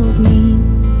souls meet.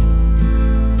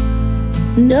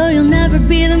 No, you'll never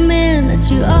be the man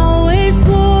that you always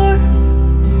swore.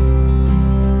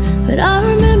 But I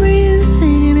remember you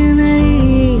singing in that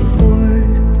 88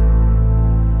 Ford.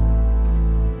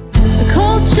 A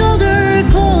cold shoulder, a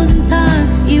closing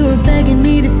time. You were begging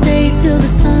me to stay till the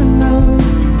sun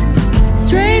rose.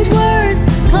 Strange words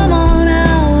come on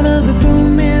out of a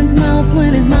grown man's mouth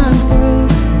when his mind's broke.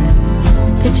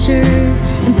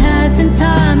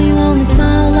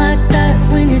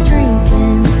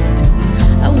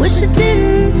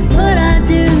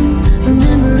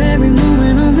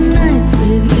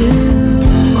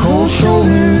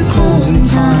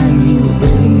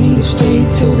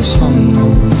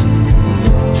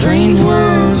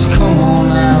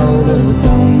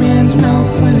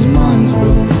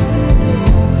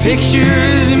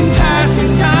 pictures and passing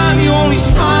time. You only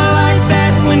smile like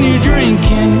that when you're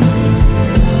drinking.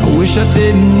 I wish I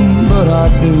didn't, but I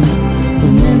do.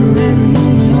 Remember every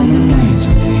moment on the nights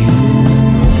with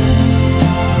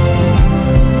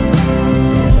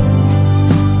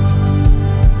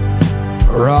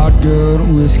you. Rod good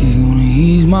whiskey's gonna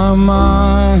ease my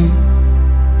mind.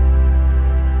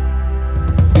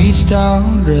 Beach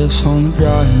towel dress on the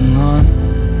drying line.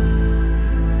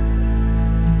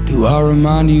 Do I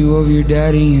remind you of your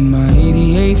daddy in my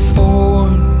 88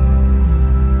 Ford?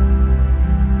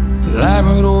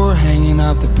 Labrador hanging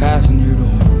out the passenger door.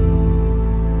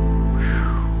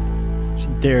 So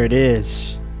there it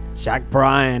is. Zach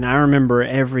Bryan, I remember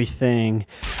everything.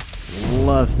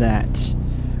 Love that.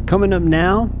 Coming up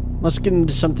now, let's get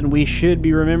into something we should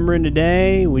be remembering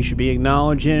today. We should be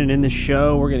acknowledging, and in the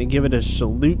show, we're going to give it a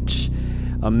salute,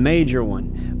 a major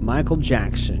one. Michael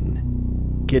Jackson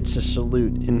gets a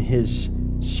salute in his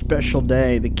special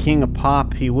day, the king of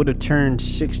pop. He would have turned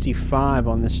 65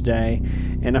 on this day,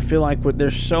 and I feel like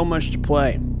there's so much to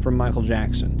play from Michael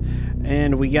Jackson.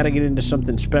 And we got to get into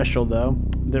something special, though,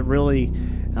 that really,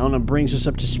 I don't know, brings us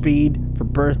up to speed for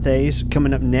birthdays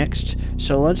coming up next.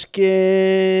 So let's get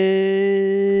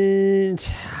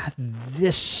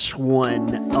this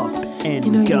one up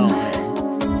and going.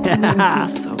 It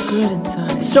feels so good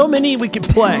inside. So many we could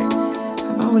play.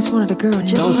 I've always wanted a girl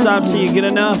just Don't like stop till you get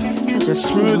enough. The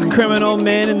Smooth Criminal,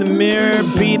 Man in the Mirror,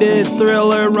 Beat It,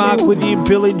 Thriller, Rock With You,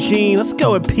 Billie Jean. Let's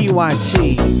go with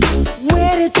PYT.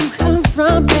 Where did you come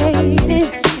from,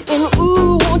 baby? And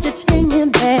ooh, won't you take me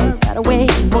there? Right away,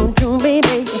 won't you,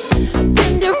 baby?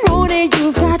 Tender road,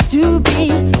 you've got to be.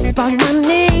 Spark my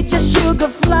need, just sugar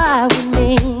fly with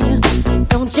me.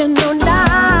 Don't you know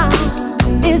now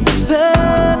is the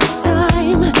perfect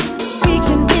time? We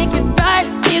can make it right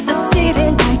with the city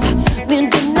lights. When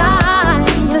the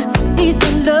night is the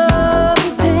love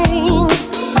pain.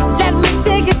 Let me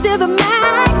take it to the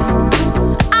max.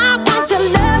 I want to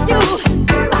love you.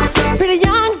 Pretty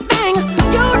young thing,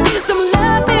 you need some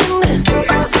loving.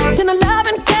 Then I love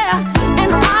and care,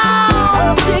 and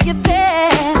I'll take it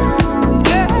there.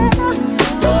 Girl,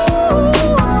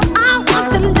 ooh, I want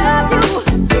to love you.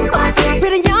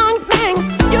 Pretty young thing,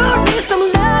 you need some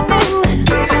loving.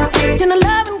 Then I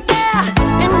love and care,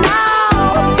 and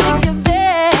I'll take it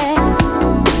there.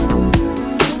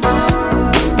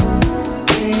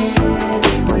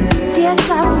 Yes,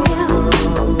 I will.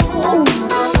 Ooh.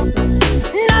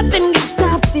 Nothing can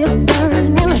stop this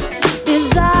burning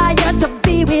desire to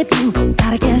be with you.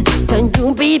 Gotta get to you,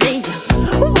 baby.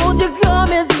 Won't you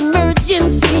come as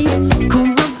emergency? Cool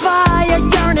my fire,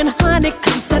 yearning, honey,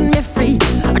 come set me free.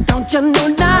 Don't you know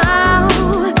now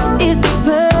is the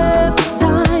perfect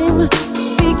time?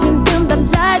 We can dim the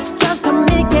lights just to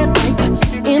make it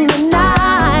right. In the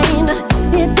night,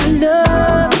 hit the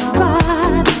love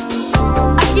spot.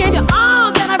 I give you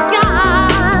all that I've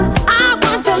got. I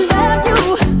want to love you.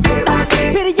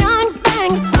 Pretty young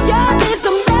thing, you need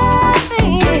some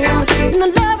loving. And I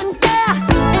love and care,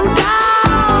 and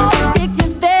I'll take you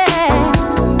there.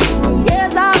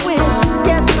 Yes, I will.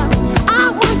 Yes, I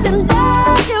want to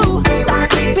love you.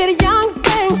 Pretty young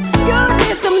thing, you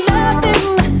need some loving.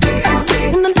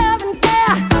 And I love and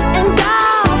care, and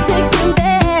I'll take you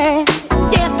there.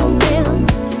 Yes, I will.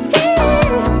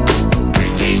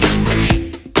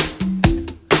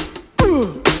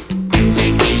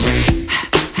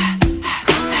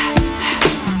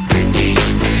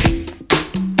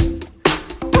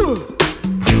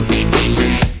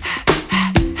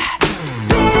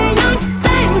 Pretty young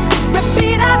things,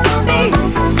 repeat after me.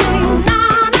 Say na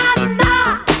na na,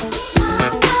 na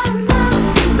na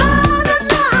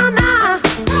na,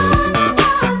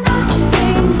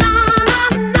 say na na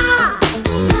na,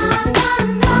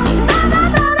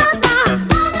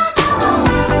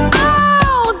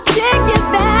 oh, take it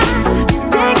there,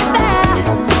 take it there.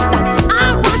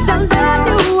 I want to love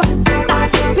you,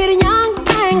 pretty young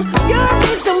thing. You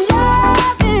need some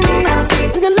loving,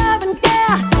 and love and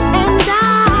care, and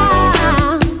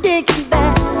I'll take you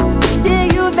there,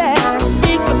 take you there,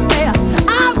 take you there. I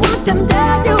want to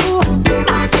love you,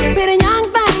 pretty young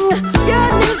thing. You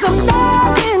need some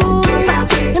loving,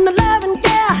 and love and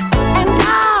care, and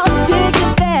I'll take you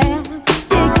there,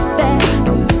 take you there.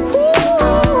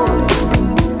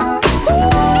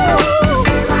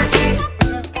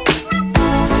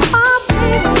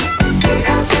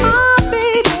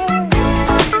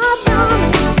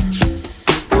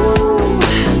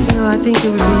 I think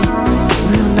it would be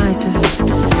real nice if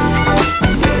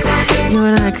you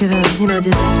and I could,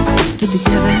 just get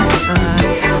together.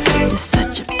 It's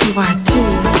such a PYT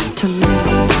to me,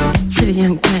 pretty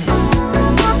young thing.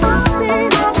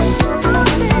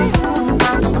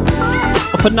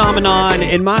 phenomenon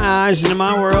in my eyes and in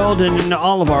my world and in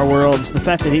all of our worlds. The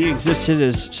fact that he existed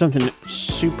is something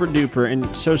super duper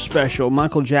and so special.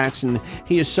 Michael Jackson,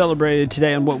 he is celebrated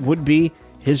today on what would be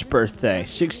his birthday,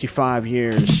 65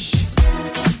 years.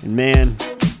 And man,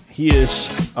 he is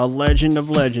a legend of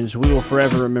legends. We will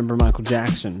forever remember Michael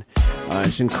Jackson.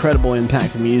 His incredible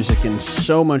impact in music and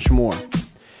so much more.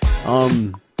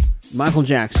 Michael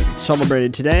Jackson,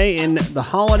 celebrated today in the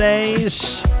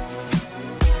holidays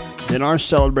that are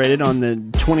celebrated on the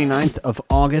 29th of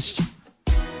August.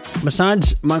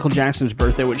 Besides Michael Jackson's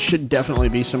birthday, which should definitely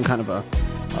be some kind of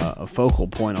a focal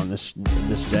point on this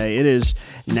day, it is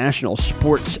National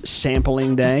Sports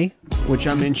Sampling Day, which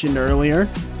I mentioned earlier.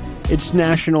 It's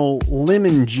National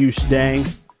Lemon Juice Day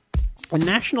and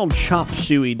National Chop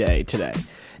Suey Day today.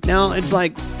 Now, it's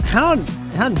like, how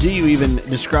do you even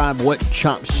describe what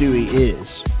chop suey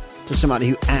is to somebody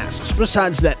who asks,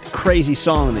 besides that crazy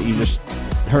song that you just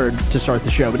heard to start the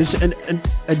show? But it's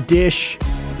a dish.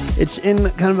 It's in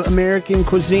kind of American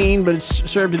cuisine, but it's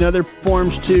served in other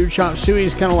forms too. Chop suey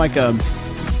is kind of like a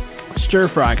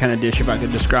stir-fry kind of dish, if I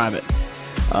could describe it.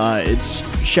 It's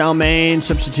chow mein,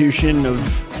 substitution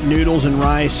of noodles and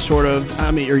rice, sort of. I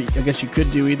mean, or I guess you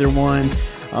could do either one,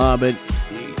 but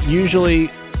usually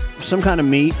some kind of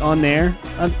meat on there.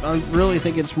 I really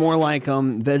think it's more like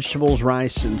vegetables,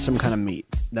 rice, and some kind of meat.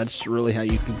 That's really how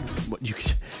what you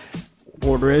could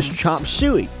order as chop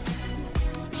suey.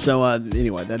 So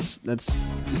anyway, that's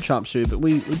chop suey. But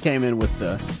we came in with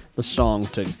the song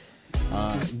to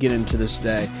get into this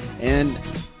day. And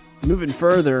moving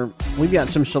further, we've got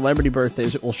some celebrity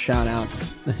birthdays that we'll shout out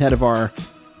ahead of our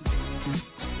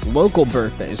local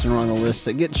birthdays that are on the list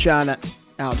that get shout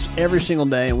outs every single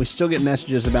day, and we still get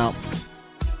messages about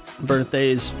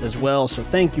birthdays as well, so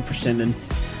thank you for sending.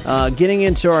 Getting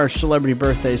into our celebrity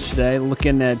birthdays today,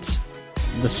 looking at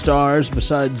the stars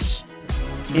besides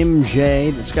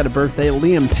MJ that's got a birthday.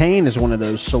 Liam Payne is one of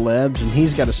those celebs, and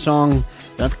he's got a song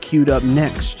that I've queued up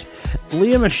next.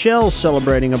 Lea Michele's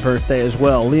celebrating a birthday as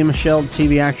well. Lea Michele,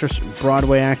 TV actress,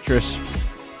 Broadway actress.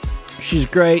 She's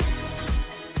great.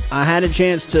 I had a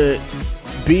chance to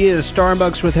be at a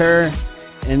Starbucks with her,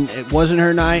 and it wasn't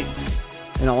her night,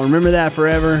 and I'll remember that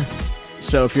forever.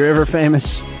 So if you're ever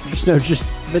famous, just know,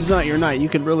 if it's not your night, you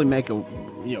could really make a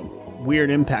weird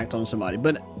impact on somebody.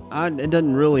 But it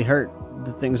doesn't really hurt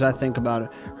the things I think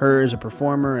about her as a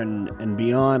performer and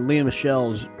beyond. Lea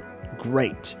Michele's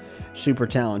great, super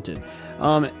talented.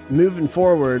 Moving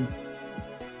forward,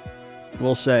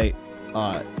 we'll say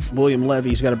William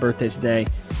Levy's got a birthday today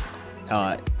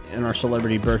in our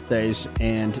celebrity birthdays,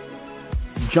 and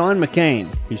John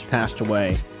McCain, who's passed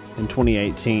away in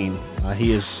 2018,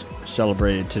 he is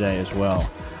celebrated today as well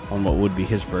on what would be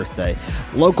his birthday.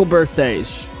 Local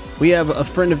birthdays. We have a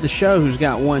friend of the show who's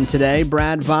got one today,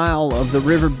 Brad Vile of the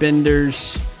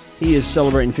Riverbenders. He is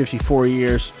celebrating 54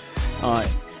 years.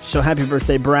 So happy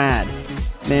birthday, Brad.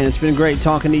 Man, it's been great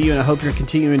talking to you, and I hope you're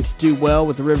continuing to do well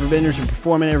with the Riverbenders and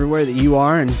performing everywhere that you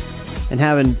are and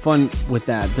having fun with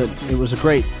that. It was a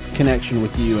great connection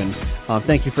with you, and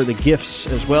thank you for the gifts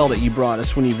as well that you brought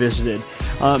us when you visited.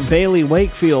 Bailey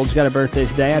Wakefield's got a birthday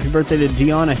today. Happy birthday to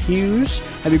Deanna Hughes.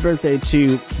 Happy birthday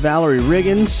to Valerie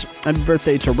Riggins. Happy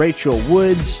birthday to Rachel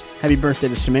Woods. Happy birthday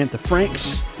to Samantha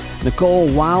Franks. Nicole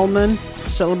Wildman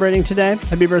celebrating today.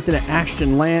 Happy birthday to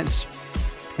Ashton Lance.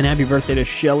 And happy birthday to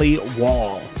Shelley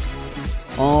Wall.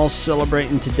 All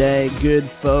celebrating today, good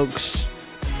folks.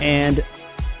 And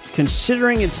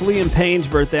considering it's Liam Payne's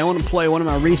birthday, I want to play one of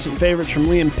my recent favorites from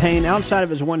Liam Payne. Outside of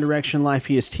his One Direction life,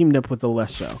 he has teamed up with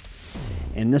Alesso.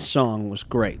 And this song was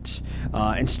great.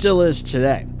 And still is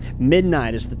today.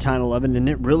 Midnight is the title of it, and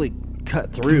it really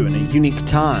cut through in a unique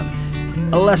time.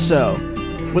 Alesso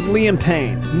with Liam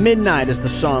Payne. Midnight is the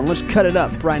song. Let's cut it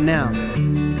up right now.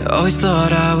 Always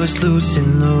thought I was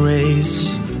losing the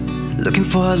race, looking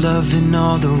for love in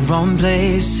all the wrong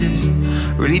places.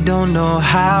 Really don't know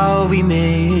how we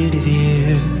made it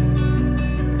here.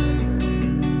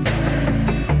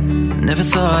 Never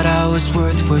thought I was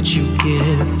worth what you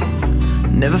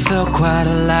give. Never felt quite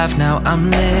alive, now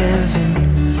I'm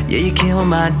living. Yeah, you kill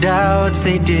my doubts,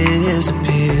 they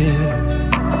disappear.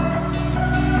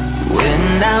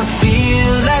 When I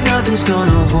feel like nothing's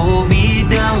gonna hold me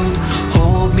down,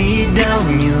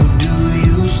 you do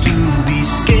used to be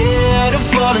scared of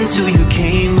falling till you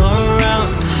came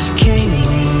around.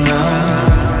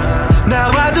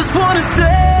 Now I just wanna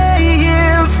stay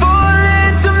here, fall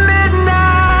into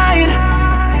midnight.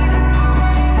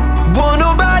 Want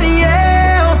nobody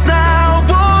else now,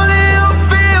 won't it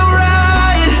feel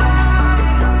right?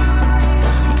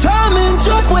 Time and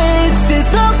joy wasted,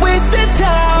 it's not wasted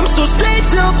time. So stay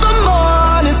till the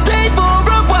morning, stay for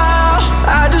a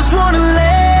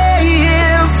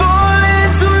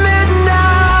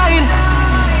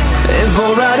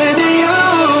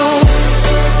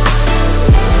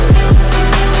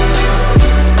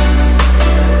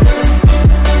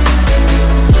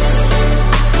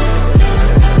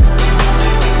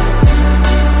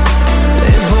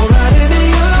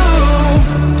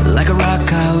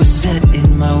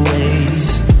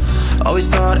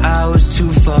Always thought I was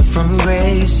too far from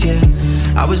grace, yeah.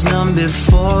 I was numb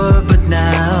before, but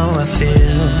now I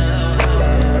feel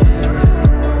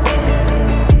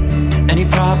any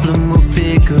problem, we'll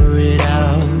figure it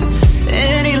out.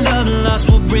 Any love lost,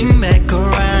 we'll bring back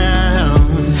around.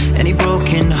 Any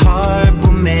broken heart,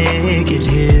 we'll make it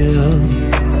heal.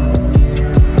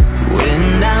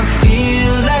 When I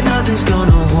feel like nothing's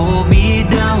gonna hold me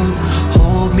down,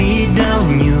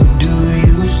 you do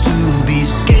used to be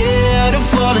scared of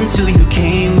falling till you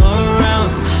came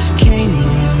around.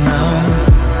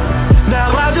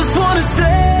 Now I just wanna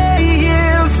stay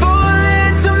here,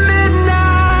 falling to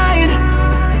midnight.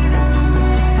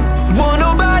 Want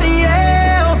nobody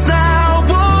else now,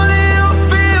 won't it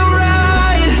feel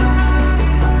right?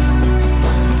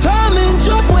 Time and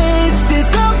job wasted,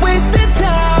 not wasted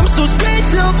time. So stay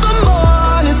till the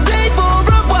morning, stay for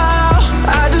a while.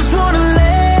 I just wanna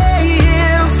lay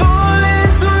here,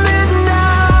 falling to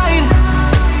midnight,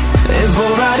 and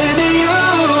fall right into you.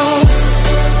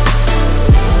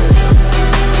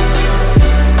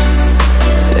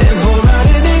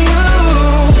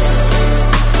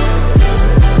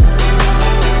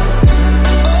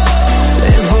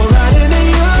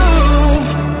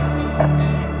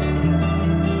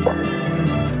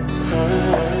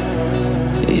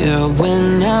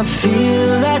 When I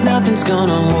feel that nothing's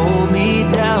gonna hold me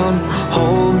down,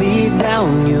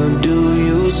 you do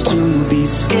used to be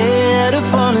scared of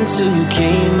falling till you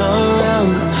came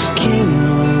around.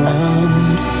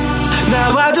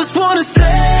 Now I just wanna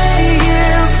stay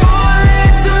here,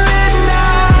 falling to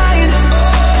midnight.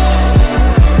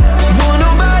 Want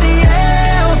nobody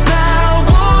else now,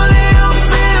 won't it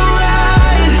feel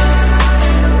right?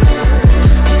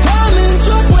 Time and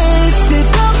job wasted,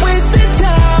 not wasted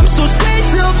time. So stay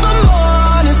till the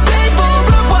morning, stay for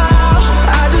a while.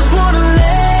 I just wanna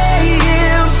lay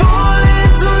here,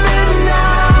 falling to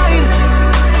midnight,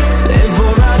 and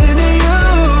fall right into you.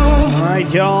 All right,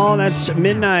 y'all, that's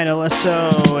Midnight,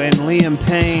 Alesso and Liam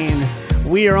Payne.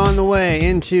 We are on the way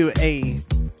into a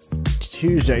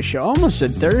Tuesday show. Almost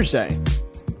said Thursday.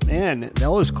 Man,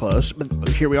 that was close, but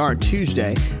here we are,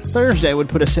 Tuesday. Thursday would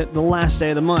put us at the last day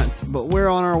of the month, but we're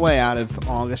on our way out of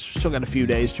August. Still got a few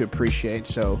days to appreciate,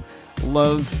 so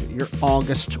love your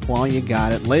August while you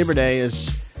got it. Labor Day is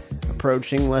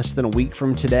approaching less than a week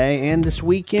from today, and this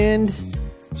weekend,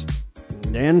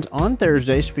 and on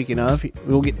Thursday, speaking of,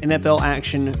 we'll get NFL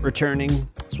action returning,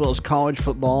 as well as college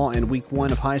football and week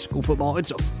 1 of high school football.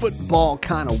 It's a football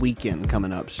kind of weekend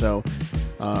coming up, so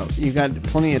you got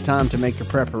plenty of time to make your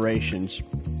preparations.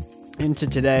 Into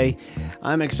today,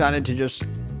 I'm excited to just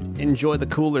enjoy the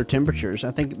cooler temperatures.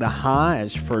 I think the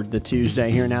highs for the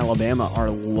Tuesday here in Alabama are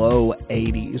low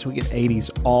 80s. We get 80s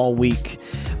all week.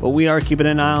 But we are keeping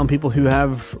an eye on people who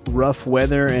have rough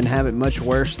weather and have it much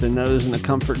worse than those in the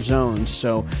comfort zones.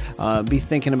 So be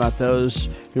thinking about those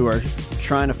who are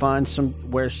trying to find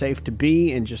somewhere safe to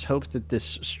be, and just hope that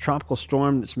this tropical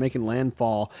storm that's making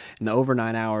landfall in the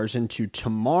overnight hours into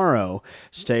tomorrow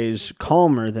stays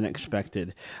calmer than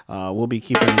expected. We'll be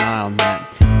keeping an eye on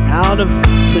that. Out of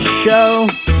the show,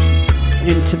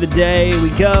 into the day we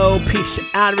go. Peace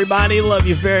out, everybody. Love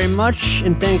you very much,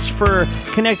 and thanks for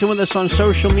connecting with us on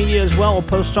social media as well. We'll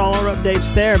post all our updates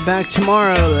there. Back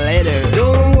tomorrow. Later.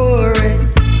 Don't worry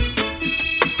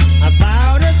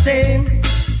about a thing,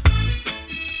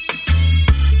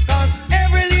 'cause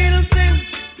every little thing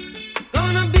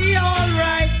gonna be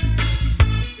alright.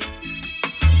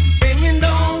 Singing,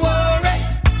 don't worry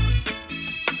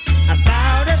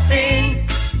about a thing,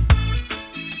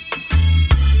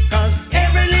 'cause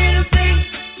every little thing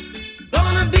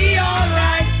gonna be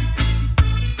alright.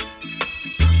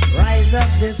 Rise up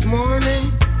this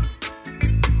morning,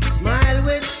 smile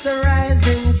with the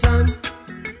rising sun.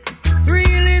 3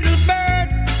 little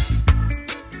birds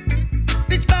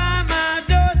pitch by my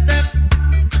doorstep,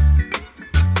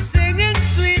 singing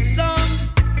sweet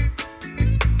songs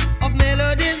of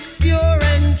melodies pure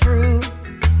and true,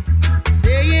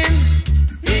 saying,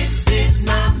 this is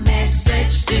my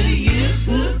message to you.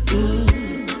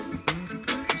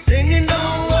 Singing,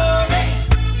 don't worry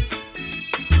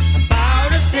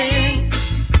about a thing,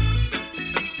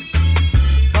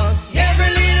 'cause every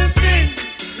little thing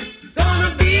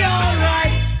gonna be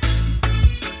alright.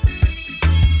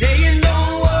 Saying,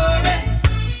 don't worry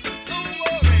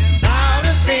about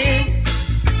a thing,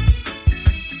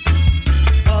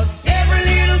 'cause every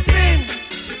little thing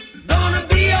gonna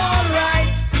be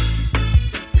alright.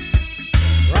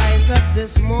 Rise up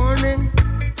this morning,